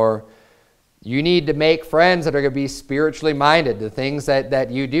Spirit more, you need to make friends that are going to be spiritually minded, the things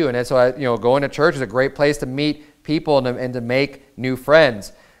that you do. And that's why, going to church is a great place to meet people and to make new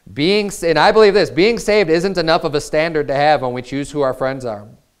friends. And I believe this, being saved isn't enough of a standard to have when we choose who our friends are.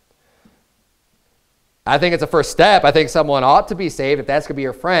 I think it's a first step. I think someone ought to be saved if that's going to be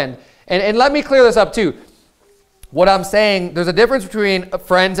your friend. And let me clear this up too. What I'm saying, there's a difference between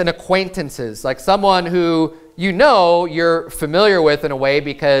friends and acquaintances. Like someone who you're familiar with in a way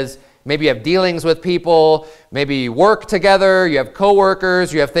because maybe you have dealings with people, maybe you work together, you have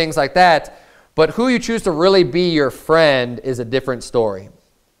coworkers, you have things like that. But who you choose to really be your friend is a different story.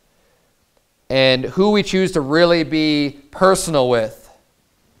 And who we choose to really be personal with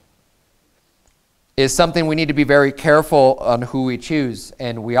is something we need to be very careful on who we choose.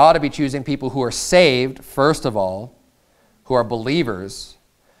 And we ought to be choosing people who are saved, first of all, who are believers.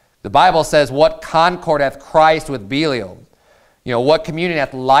 The Bible says, what concord hath Christ with Belial? What communion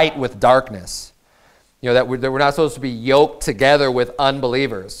hath light with darkness? That we're not supposed to be yoked together with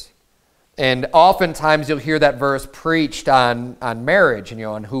unbelievers. And oftentimes you'll hear that verse preached on marriage,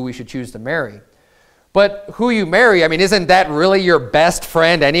 on who we should choose to marry. But who you marry, isn't that really your best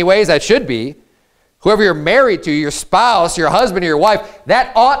friend anyways? That should be. Whoever you're married to, your spouse, your husband, or your wife,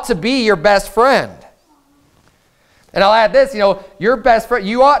 that ought to be your best friend. And I'll add this, your best friend,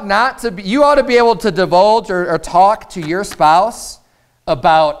 you ought to be able to divulge or talk to your spouse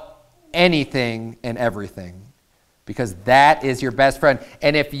about anything and everything, because that is your best friend.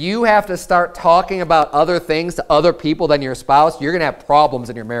 And if you have to start talking about other things to other people than your spouse, you're going to have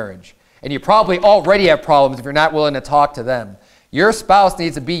problems in your marriage. And you probably already have problems if you're not willing to talk to them. Your spouse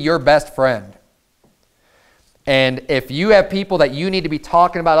needs to be your best friend. And if you have people that you need to be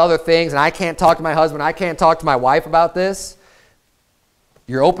talking about other things, and I can't talk to my husband, I can't talk to my wife about this,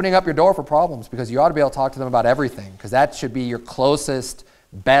 you're opening up your door for problems, because you ought to be able to talk to them about everything, because that should be your closest,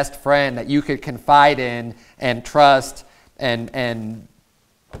 best friend that you could confide in and trust and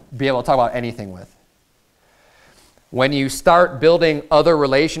be able to talk about anything with. When you start building other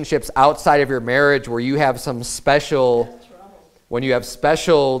relationships outside of your marriage where you have some special, when you have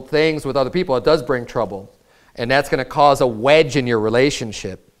special things with other people, it does bring trouble. And that's going to cause a wedge in your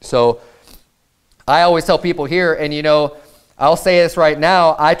relationship. So I always tell people here, and I'll say this right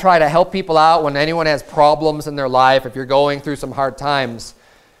now, I try to help people out when anyone has problems in their life. If you're going through some hard times,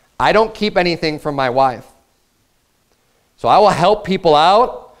 I don't keep anything from my wife. So I will help people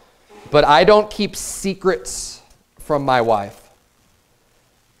out, but I don't keep secrets from my wife.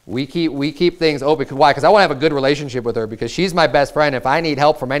 We keep things open. Why? Because I want to have a good relationship with her, because she's my best friend. If I need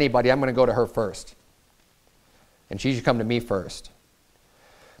help from anybody, I'm going to go to her first. And she should come to me first.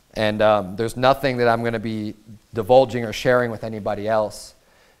 And there's nothing that I'm going to be divulging or sharing with anybody else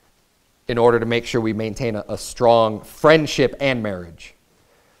in order to make sure we maintain a strong friendship and marriage.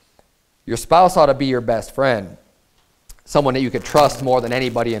 Your spouse ought to be your best friend, someone that you could trust more than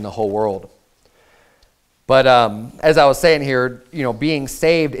anybody in the whole world. But as I was saying here, being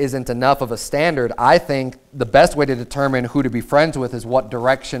saved isn't enough of a standard. I think the best way to determine who to be friends with is what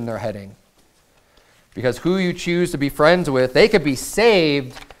direction they're heading. Because who you choose to be friends with, they could be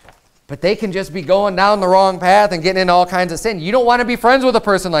saved, but they can just be going down the wrong path and getting into all kinds of sin. You don't want to be friends with a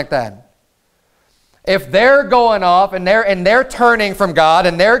person like that. If they're going off and they're turning from God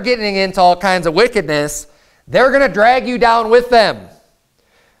and they're getting into all kinds of wickedness, they're going to drag you down with them.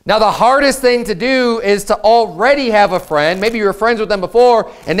 Now, the hardest thing to do is to already have a friend. Maybe you were friends with them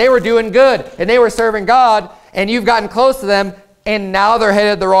before, and they were doing good, and they were serving God, and you've gotten close to them, and now they're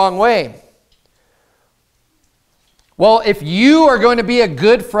headed the wrong way. Well, if you are going to be a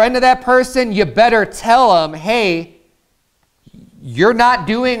good friend to that person, you better tell them, hey, you're not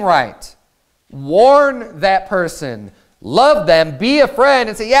doing right. Warn that person. Love them. Be a friend,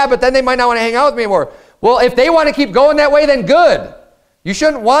 and say, yeah, but then they might not want to hang out with me anymore. Well, if they want to keep going that way, then good. You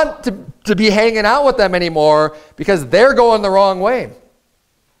shouldn't want to be hanging out with them anymore because they're going the wrong way.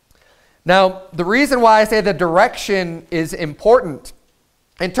 Now, the reason why I say the direction is important,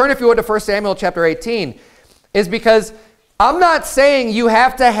 and turn if you would to 1 Samuel chapter 18, is because I'm not saying you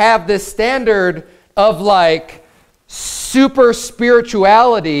have to have this standard of like super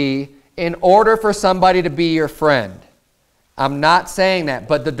spirituality in order for somebody to be your friend. I'm not saying that,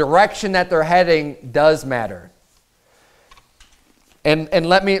 but the direction that they're heading does matter. And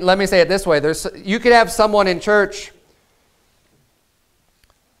let me say it this way. You could have someone in church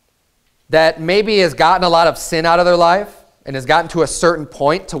that maybe has gotten a lot of sin out of their life and has gotten to a certain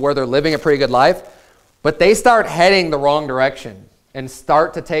point to where they're living a pretty good life, but they start heading the wrong direction and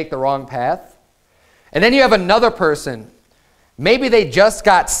start to take the wrong path. And then you have another person, maybe they just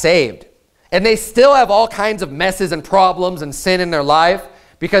got saved, and they still have all kinds of messes and problems and sin in their life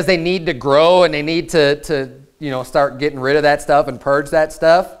because they need to grow and they need to start getting rid of that stuff and purge that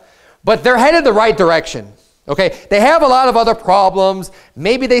stuff. But they're headed the right direction. Okay, they have a lot of other problems.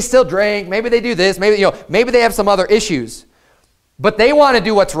 Maybe they still drink. Maybe they do this. Maybe they have some other issues. But they want to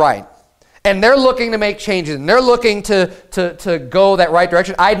do what's right. And they're looking to make changes. And they're looking to go that right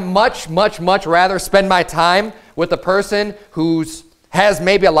direction. I'd much, much, much rather spend my time with a person who has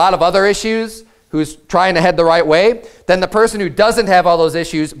maybe a lot of other issues, who's trying to head the right way, than the person who doesn't have all those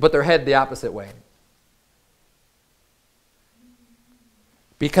issues, but they're headed the opposite way.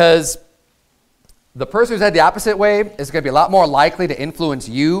 Because the person who's headed the opposite way is going to be a lot more likely to influence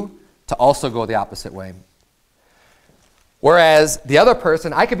you to also go the opposite way. Whereas the other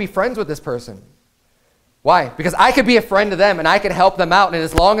person, I could be friends with this person. Why? Because I could be a friend to them and I could help them out. And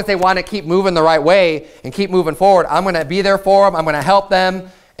as long as they want to keep moving the right way and keep moving forward, I'm going to be there for them. I'm going to help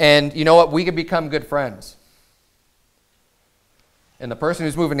them. And you know what? We could become good friends. And the person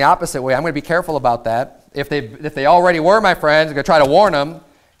who's moving the opposite way, I'm going to be careful about that. If they already were my friends, I'm going to try to warn them,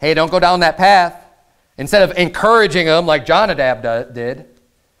 hey, don't go down that path. Instead of encouraging them like Jonadab did,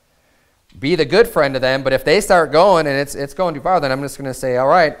 be the good friend to them. But if they start going and it's going too far, then I'm just going to say, all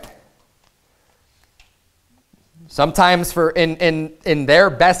right. Sometimes in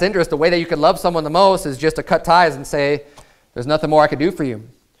their best interest, the way that you can love someone the most is just to cut ties and say, there's nothing more I can do for you.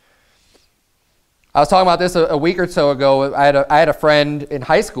 I was talking about this a week or so ago. I had a friend in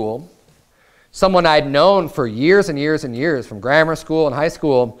high school, someone I'd known for years and years and years, from grammar school and high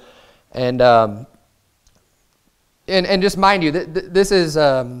school. And just mind you, this is,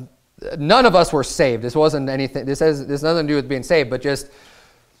 none of us were saved. This wasn't anything, this has nothing to do with being saved, but just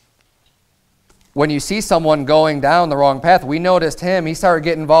when you see someone going down the wrong path, we noticed him, he started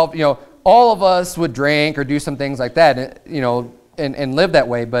getting involved. All of us would drink or do some things like that, and live that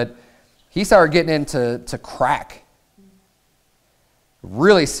way, but he started getting into crack.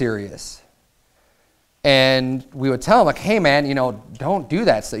 Really serious. And we would tell him, like, hey, man, don't do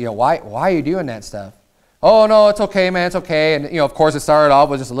that stuff. Why are you doing that stuff? Oh, no, it's okay, man, it's okay. And, of course, it started off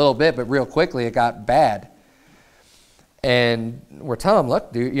with just a little bit, but real quickly it got bad. And we're telling him,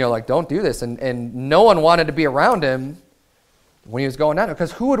 look, dude, don't do this. And no one wanted to be around him when he was going down,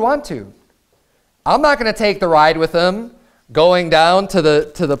 because who would want to? I'm not going to take the ride with him going down to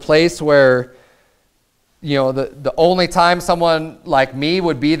the place where, the only time someone like me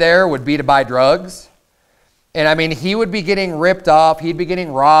would be there would be to buy drugs. And I mean, he would be getting ripped off. He'd be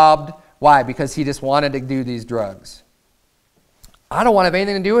getting robbed. Why? Because he just wanted to do these drugs. I don't want to have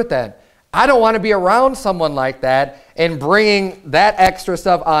anything to do with that. I don't want to be around someone like that and bringing that extra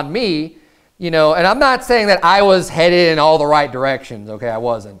stuff on me, and I'm not saying that I was headed in all the right directions. Okay, I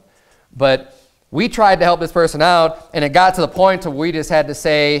wasn't. But we tried to help this person out, and it got to the point where we just had to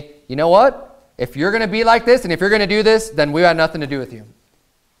say, you know what? If you're going to be like this and if you're going to do this, then we got nothing to do with you.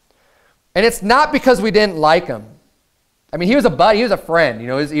 And it's not because we didn't like him. I mean, he was a buddy, he was a friend. He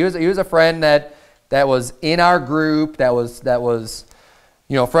was a friend that that was in our group, that was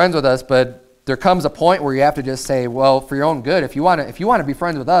friends with us, but there comes a point where you have to just say, well, for your own good, if you want to be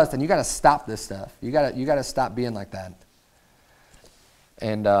friends with us, then you got to stop this stuff. You got to stop being like that.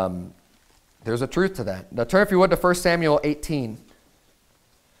 And there's a truth to that. Now turn, if you would, to 1 Samuel 18.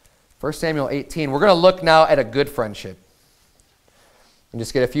 1 Samuel 18. We're going to look now at a good friendship. And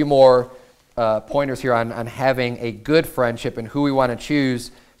just get a few more pointers here on having a good friendship and who we want to choose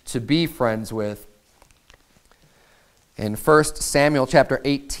to be friends with. In 1 Samuel chapter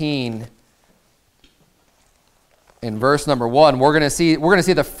 18, in verse number 1, we're going to see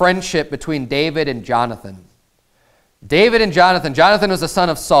the friendship between David and Jonathan. David and Jonathan. Jonathan was the son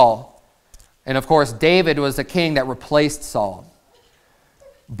of Saul. And of course, David was the king that replaced Saul.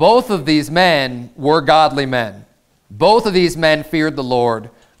 Both of these men were godly men. Both of these men feared the Lord.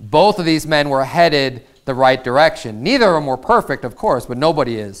 Both of these men were headed the right direction. Neither of them were perfect, of course, but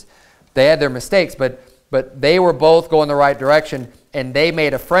nobody is. They had their mistakes, but they were both going the right direction, and they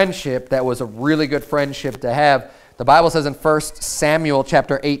made a friendship that was a really good friendship to have. The Bible says in 1 Samuel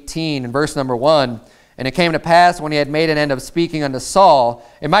chapter 18, in verse number 1, and it came to pass when he had made an end of speaking unto Saul.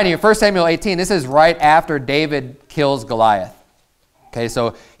 And mind you, in 1 Samuel 18, this is right after David kills Goliath. Okay,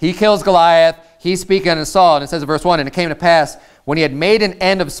 so he kills Goliath, he's speaking unto Saul, and it says in verse 1, and it came to pass, when he had made an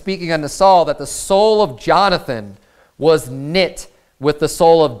end of speaking unto Saul, that the soul of Jonathan was knit with the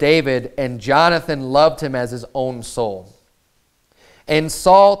soul of David, and Jonathan loved him as his own soul. And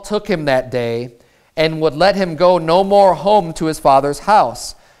Saul took him that day, and would let him go no more home to his father's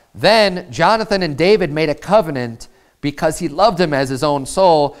house. Then Jonathan and David made a covenant, because he loved him as his own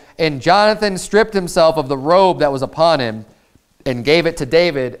soul, and Jonathan stripped himself of the robe that was upon him, and gave it to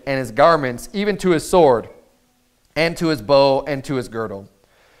David and his garments, even to his sword, and to his bow, and to his girdle.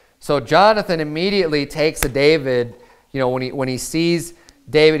 So Jonathan immediately takes to David, when he sees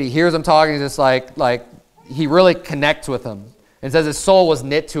David, he hears him talking, he's just like he really connects with him. And says his soul was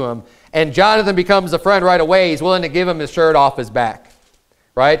knit to him. And Jonathan becomes a friend right away. He's willing to give him his shirt off his back.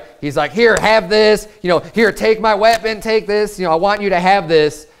 Right? He's like, here, have this. Here, take my weapon, take this. I want you to have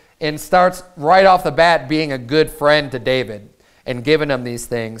this. And starts right off the bat being a good friend to David and giving him these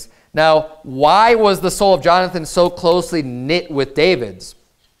things. Now, why was the soul of Jonathan so closely knit with David's?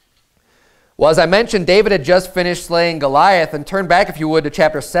 Well, as I mentioned, David had just finished slaying Goliath. And turn back, if you would, to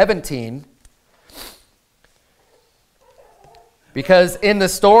chapter 17. Because in the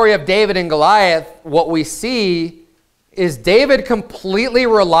story of David and Goliath, what we see is David completely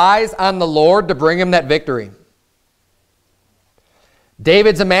relies on the Lord to bring him that victory.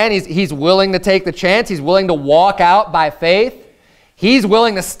 David's a man, he's willing to take the chance. He's willing to walk out by faith. He's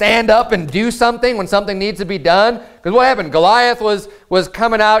willing to stand up and do something when something needs to be done. Because what happened? Goliath was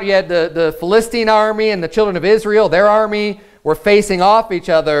coming out. You had the Philistine army and the children of Israel. Their army were facing off each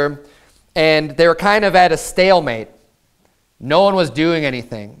other. And they were kind of at a stalemate. No one was doing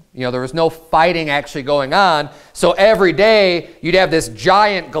anything. There was no fighting actually going on. So every day you'd have this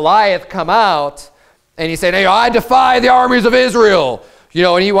giant Goliath come out. And he'd say, I defy the armies of Israel.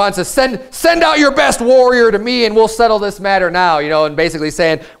 And he wants to send out your best warrior to me and we'll settle this matter now. And basically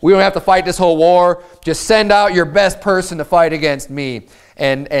saying, we don't have to fight this whole war. Just send out your best person to fight against me.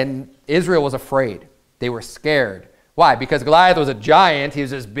 And Israel was afraid. They were scared. Why? Because Goliath was a giant. He was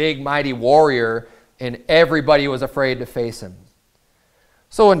this big, mighty warrior. And everybody was afraid to face him.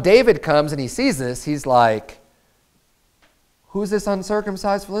 So when David comes and he sees this, he's like, who's this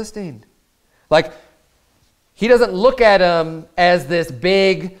uncircumcised Philistine? He doesn't look at him as this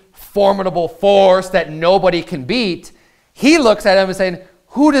big, formidable force that nobody can beat. He looks at him and saying,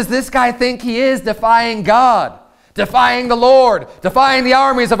 who does this guy think he is, defying God, defying the Lord, defying the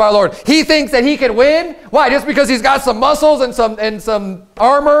armies of our Lord? He thinks that he can win? Why? Just because he's got some muscles and some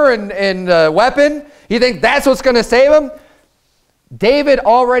armor and weapon? You think that's what's going to save him? David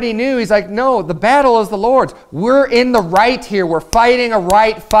already knew. He's like, no, the battle is the Lord's. We're in the right here. We're fighting a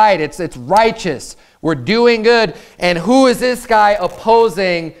right fight. It's righteous. We're doing good. And who is this guy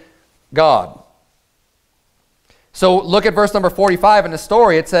opposing God? So look at verse number 45 in the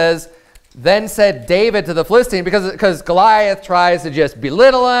story. It says, then said David to the Philistine, because Goliath tries to just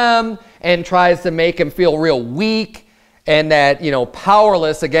belittle him and tries to make him feel real weak and that,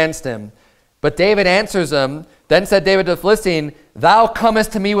 powerless against him. But David answers him. Then said David to the Philistine, thou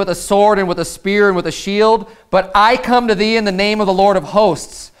comest to me with a sword and with a spear and with a shield, but I come to thee in the name of the Lord of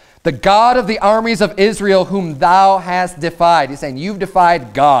hosts, the God of the armies of Israel, whom thou hast defied. He's saying, you've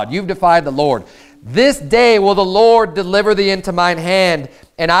defied God. You've defied the Lord. This day will the Lord deliver thee into mine hand,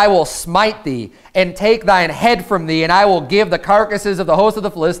 and I will smite thee, and take thine head from thee, and I will give the carcasses of the host of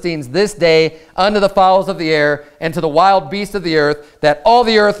the Philistines this day unto the fowls of the air, and to the wild beasts of the earth, that all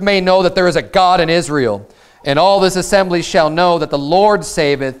the earth may know that there is a God in Israel. And all this assembly shall know that the Lord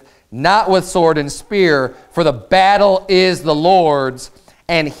saveth, not with sword and spear, for the battle is the Lord's,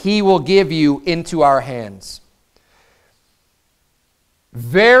 and he will give you into our hands.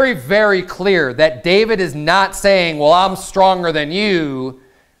 Very, very clear that David is not saying, well, I'm stronger than you,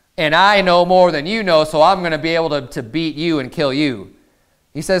 and I know more than you know, so I'm going to be able to beat you and kill you.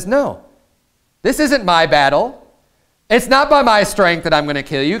 He says, no, this isn't my battle. It's not by my strength that I'm going to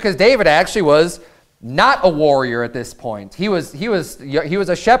kill you, because David actually was not a warrior at this point. He was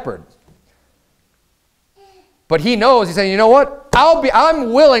a shepherd. But he knows, he's saying, you know what?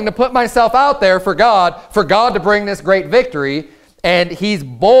 I'm willing to put myself out there for God to bring this great victory. And he's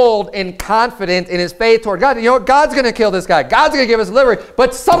bold and confident in his faith toward God. You know what? God's going to kill this guy. God's going to give us delivery.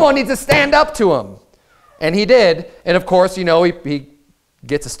 But someone needs to stand up to him. And he did. And of course, you know, he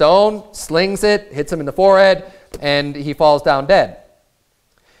gets a stone, slings it, hits him in the forehead, and he falls down dead.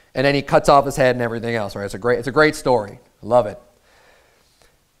 And then he cuts off his head and everything else. Right? It's a great story. I love it.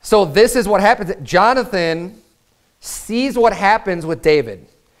 So this is what happens. Jonathan sees what happens with David.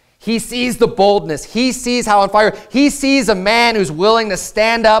 He sees the boldness. He sees how on fire. He sees a man who's willing to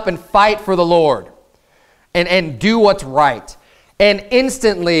stand up and fight for the Lord and do what's right. And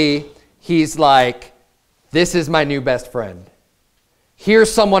instantly, he's like, this is my new best friend.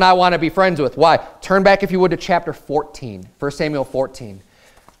 Here's someone I want to be friends with. Why? Turn back, if you would, to chapter 14, 1 Samuel 14.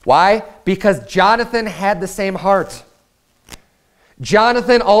 Why? Because Jonathan had the same heart.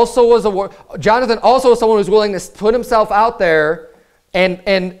 Jonathan also was someone who's willing to put himself out there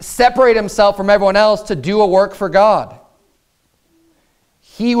and separate himself from everyone else to do a work for God.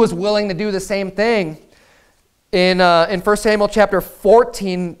 He was willing to do the same thing. In 1 Samuel chapter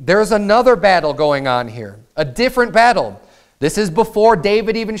 14, there's another battle going on here. A different battle. This is before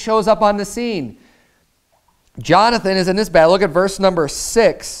David even shows up on the scene. Jonathan is in this battle. Look at verse number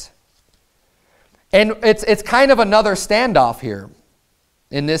 6. And it's kind of another standoff here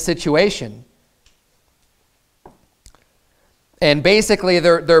in this situation. And basically,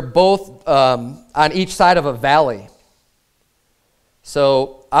 they're both on each side of a valley.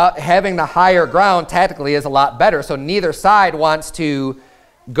 So having the higher ground tactically is a lot better. So neither side wants to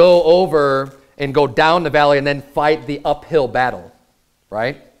go over and go down the valley and then fight the uphill battle,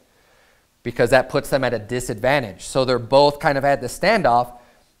 right? Because that puts them at a disadvantage. So they're both kind of at the standoff.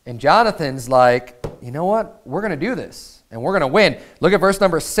 And Jonathan's like, you know what? We're going to do this. And we're going to win. Look at verse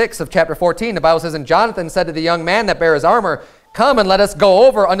number 6 of chapter 14. The Bible says, and Jonathan said to the young man that bare his armor, come and let us go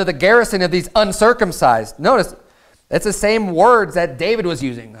over unto the garrison of these uncircumcised. Notice, it's the same words that David was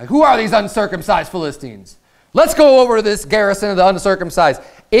using. Like, who are these uncircumcised Philistines? Let's go over to this garrison of the uncircumcised.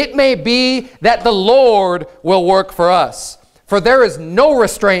 It may be that the Lord will work for us. For there is no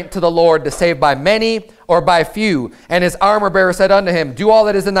restraint to the Lord to save by many or by few. And his armor bearer said unto him, do all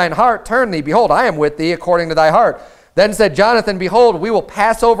that is in thine heart, turn thee. Behold, I am with thee according to thy heart. Then said Jonathan, behold, we will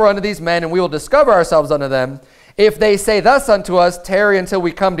pass over unto these men, and we will discover ourselves unto them. If they say thus unto us, tarry until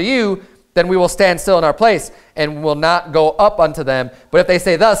we come to you, then we will stand still in our place, and will not go up unto them. But if they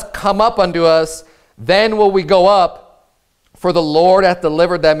say thus, come up unto us, then will we go up, for the Lord hath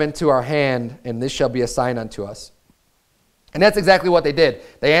delivered them into our hand, and this shall be a sign unto us. And that's exactly what they did.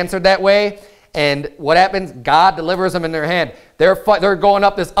 They answered that way, and what happens? God delivers them in their hand. They're going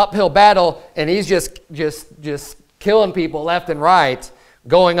up this uphill battle, and he's just killing people left and right,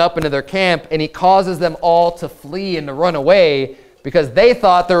 going up into their camp, and he causes them all to flee and to run away because they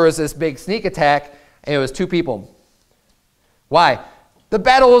thought there was this big sneak attack, and it was 2 people. Why? The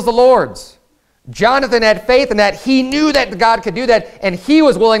battle was the Lord's. Jonathan had faith in that. He knew that God could do that, and he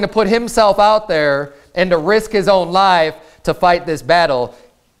was willing to put himself out there and to risk his own life to fight this battle.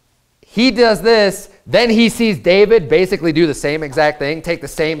 He does this, then he sees David basically do the same exact thing, take the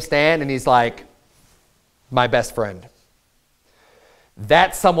same stand, and he's like, my best friend.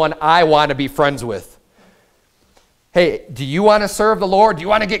 That's someone I want to be friends with. Hey, do you want to serve the Lord? Do you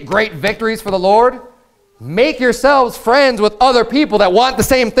want to get great victories for the Lord? Make yourselves friends with other people that want the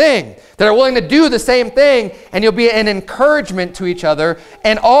same thing, that are willing to do the same thing, and you'll be an encouragement to each other.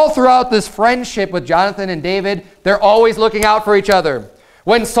 And all throughout this friendship with Jonathan and David, they're always looking out for each other.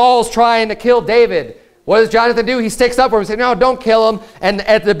 When Saul's trying to kill David, what does Jonathan do? He sticks up for him and says, no, don't kill him. And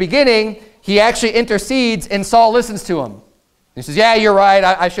at the beginning, he actually intercedes, and Saul listens to him. He says, yeah, you're right.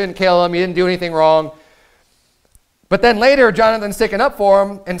 I shouldn't kill him. He didn't do anything wrong. But then later, Jonathan's sticking up for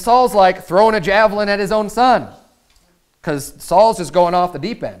him, and Saul's like throwing a javelin at his own son because Saul's just going off the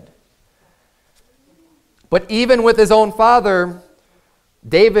deep end. But even with his own father,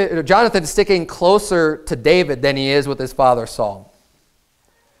 Jonathan's sticking closer to David than he is with his father Saul.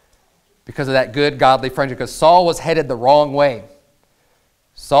 Because of that good, godly friendship. Because Saul was headed the wrong way.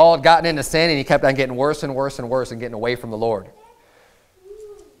 Saul had gotten into sin, and he kept on getting worse and worse and worse and getting away from the Lord.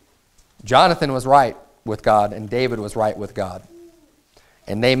 Jonathan was right with God, and David was right with God.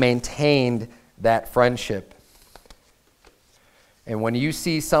 And they maintained that friendship. And when you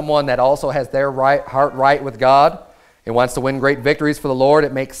see someone that also has their heart right with God and wants to win great victories for the Lord,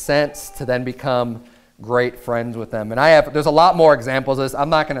 it makes sense to then become great friends with them. And there's a lot more examples of this.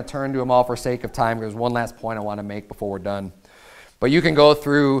 I'm not going to turn to them all for sake of time. There's one last point I want to make before we're done. But you can go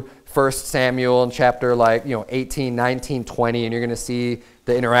through 1 Samuel in chapter 18, 19, 20, and you're going to see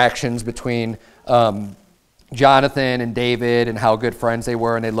the interactions between Jonathan and David and how good friends they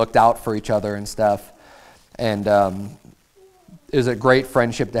were, and they looked out for each other and stuff. And it was a great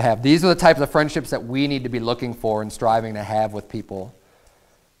friendship to have. These are the types of friendships that we need to be looking for and striving to have with people.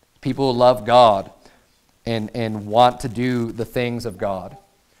 People who love God and want to do the things of God.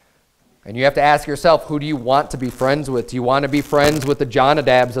 And you have to ask yourself, who do you want to be friends with? Do you want to be friends with the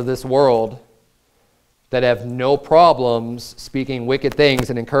Jonadabs of this world that have no problems speaking wicked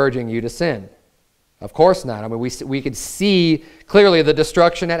things and encouraging you to sin? Of course not. I mean, we could see clearly the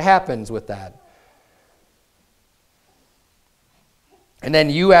destruction that happens with that. And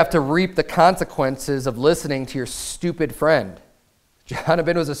then you have to reap the consequences of listening to your stupid friend.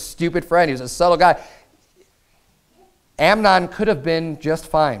 Jonadab was a stupid friend. He was a subtle guy. Amnon could have been just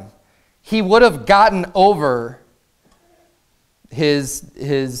fine. He would have gotten over his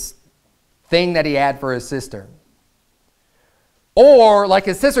thing that he had for his sister. Or, like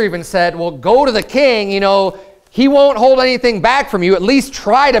his sister even said, well, go to the king, he won't hold anything back from you. At least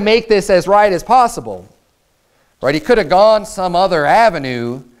try to make this as right as possible. Right? He could have gone some other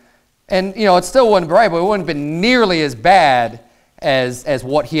avenue, and, it still wouldn't be right, but it wouldn't have been nearly as bad as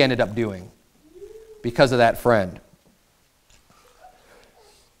what he ended up doing because of that friend.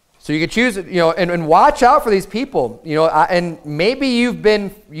 So you could choose, and watch out for these people, and maybe you've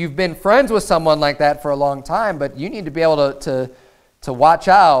been friends with someone like that for a long time, but you need to be able to watch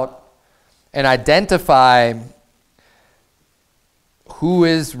out and identify who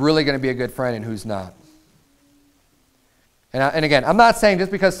is really going to be a good friend and who's not. And again, I'm not saying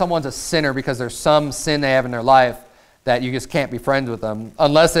just because someone's a sinner because there's some sin they have in their life that you just can't be friends with them,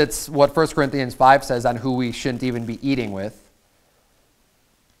 unless it's what 1 Corinthians 5 says on who we shouldn't even be eating with.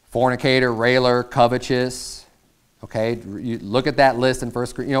 Fornicator, railer, covetous. Okay, you look at that list in 1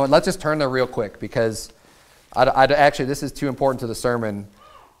 Corinthians. Let's just turn there real quick because actually this is too important to the sermon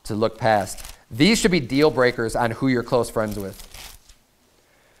to look past. These should be deal breakers on who you're close friends with.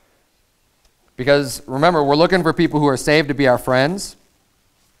 Because remember, we're looking for people who are saved to be our friends.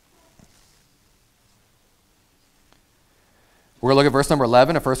 We're going to look at verse number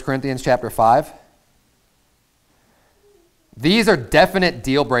 11 of 1 Corinthians chapter 5. These are definite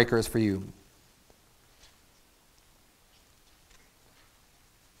deal breakers for you.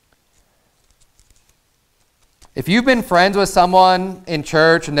 If you've been friends with someone in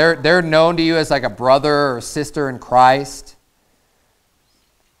church and they're known to you as like a brother or sister in Christ,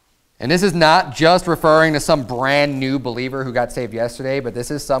 and this is not just referring to some brand new believer who got saved yesterday, but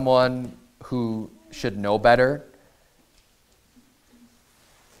this is someone who should know better.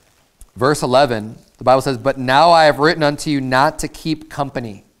 Verse 11, the Bible says, "But now I have written unto you not to keep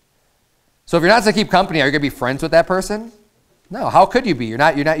company." So if you're not to keep company, are you going to be friends with that person? No, how could you be? You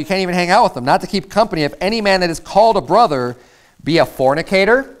can't even hang out with them. Not to keep company if any man that is called a brother be a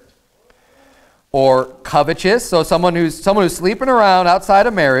fornicator or covetous, so someone who's sleeping around outside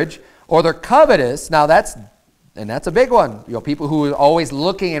of marriage, or they're covetous. Now that's a big one. People who are always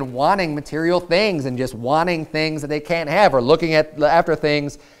looking and wanting material things and just wanting things that they can't have, or looking after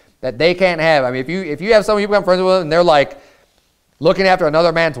things that they can't have. I mean, if you have someone you become friends with and they're like looking after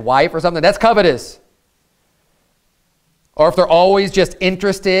another man's wife or something, that's covetous. Or if they're always just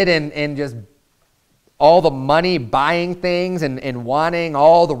interested in just all the money, buying things and wanting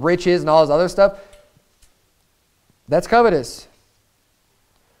all the riches and all this other stuff, that's covetous.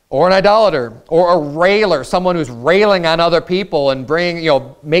 Or an idolater, or a railer, someone who's railing on other people and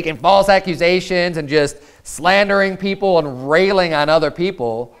making false accusations and just slandering people and railing on other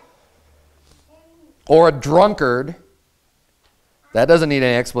people. Or a drunkard, that doesn't need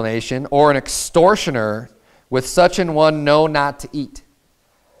any explanation. Or an extortioner, with such an one know not to eat.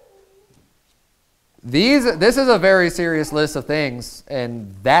 This is a very serious list of things,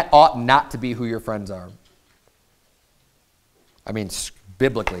 and that ought not to be who your friends are. I mean,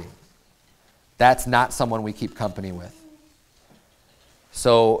 biblically, that's not someone we keep company with.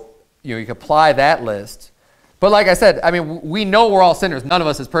 So, you can apply that list. But like I said, I mean, we know we're all sinners. None of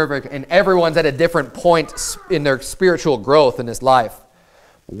us is perfect, and everyone's at a different point in their spiritual growth in this life.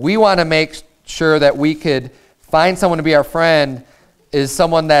 We want to make sure that we could find someone to be our friend is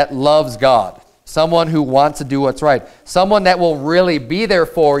someone that loves God, someone who wants to do what's right, someone that will really be there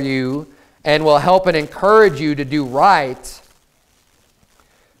for you and will help and encourage you to do right.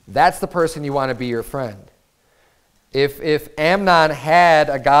 That's the person you want to be your friend. If Amnon had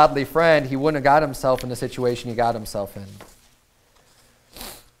a godly friend, he wouldn't have got himself in the situation he got himself in.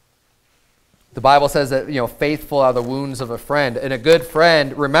 The Bible says that, faithful are the wounds of a friend. And a good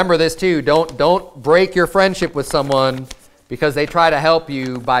friend, remember this too, don't break your friendship with someone because they try to help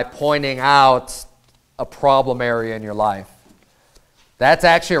you by pointing out a problem area in your life. That's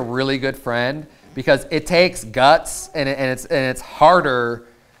actually a really good friend because it takes guts and it's harder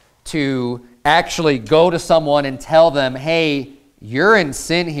to actually go to someone and tell them, hey, you're in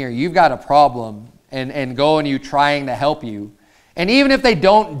sin here, you've got a problem, and go and you trying to help you. And even if they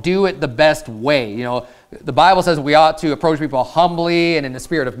don't do it the best way, the Bible says we ought to approach people humbly and in the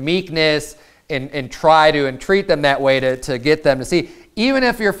spirit of meekness and try to and treat them that way to get them to see. Even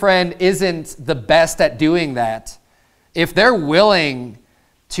if your friend isn't the best at doing that, if they're willing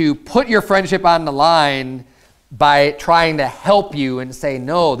to put your friendship on the line by trying to help you and say,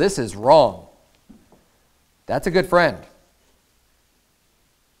 no, this is wrong, that's a good friend.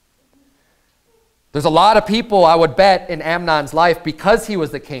 There's a lot of people, I would bet, in Amnon's life, because he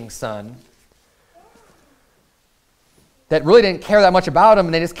was the king's son, that really didn't care that much about him,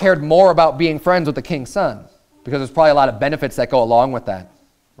 and they just cared more about being friends with the king's son, because there's probably a lot of benefits that go along with that,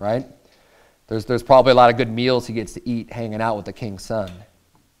 right? There's probably a lot of good meals he gets to eat hanging out with the king's son.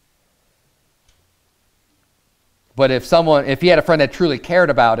 But if he had a friend that truly cared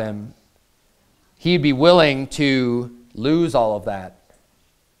about him, he'd be willing to lose all of that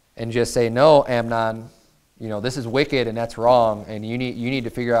and just say, no, Amnon, this is wicked and that's wrong, and you need to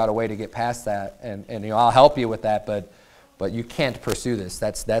figure out a way to get past that, and I'll help you with that, but you can't pursue this.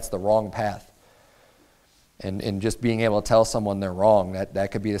 That's the wrong path. And just being able to tell someone they're wrong,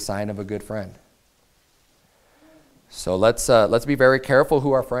 that could be a sign of a good friend. So let's be very careful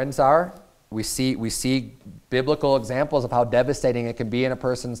who our friends are. We see biblical examples of how devastating it can be in a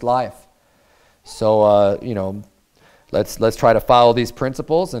person's life. So let's try to follow these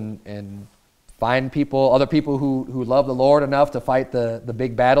principles and find other people who love the Lord enough to fight the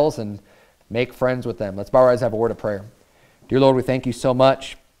big battles and make friends with them. Let's bow our eyes and have a word of prayer. Dear Lord, we thank you so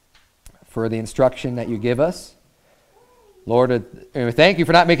much for the instruction that you give us. Lord, we thank you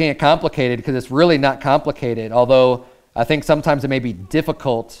for not making it complicated, because it's really not complicated, although I think sometimes it may be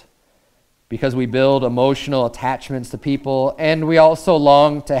difficult because we build emotional attachments to people, and we also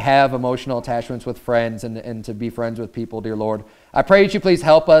long to have emotional attachments with friends and to be friends with people, dear Lord. I pray that you please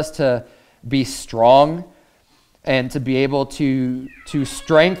help us to be strong and to be able to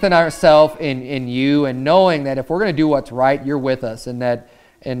strengthen ourselves in you, and knowing that if we're going to do what's right, you're with us, and that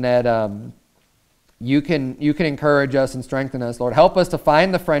you can encourage us and strengthen us. Lord, help us to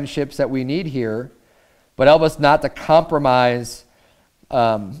find the friendships that we need here, but help us not to compromise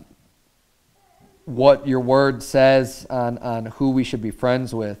what your word says on who we should be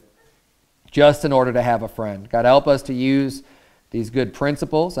friends with, just in order to have a friend. God, help us to use these good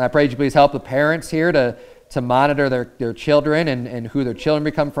principles. And I pray that you please help the parents here to monitor their children and who their children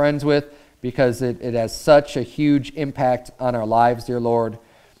become friends with, because it has such a huge impact on our lives, dear Lord.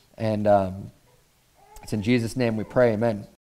 And it's in Jesus' name we pray, amen.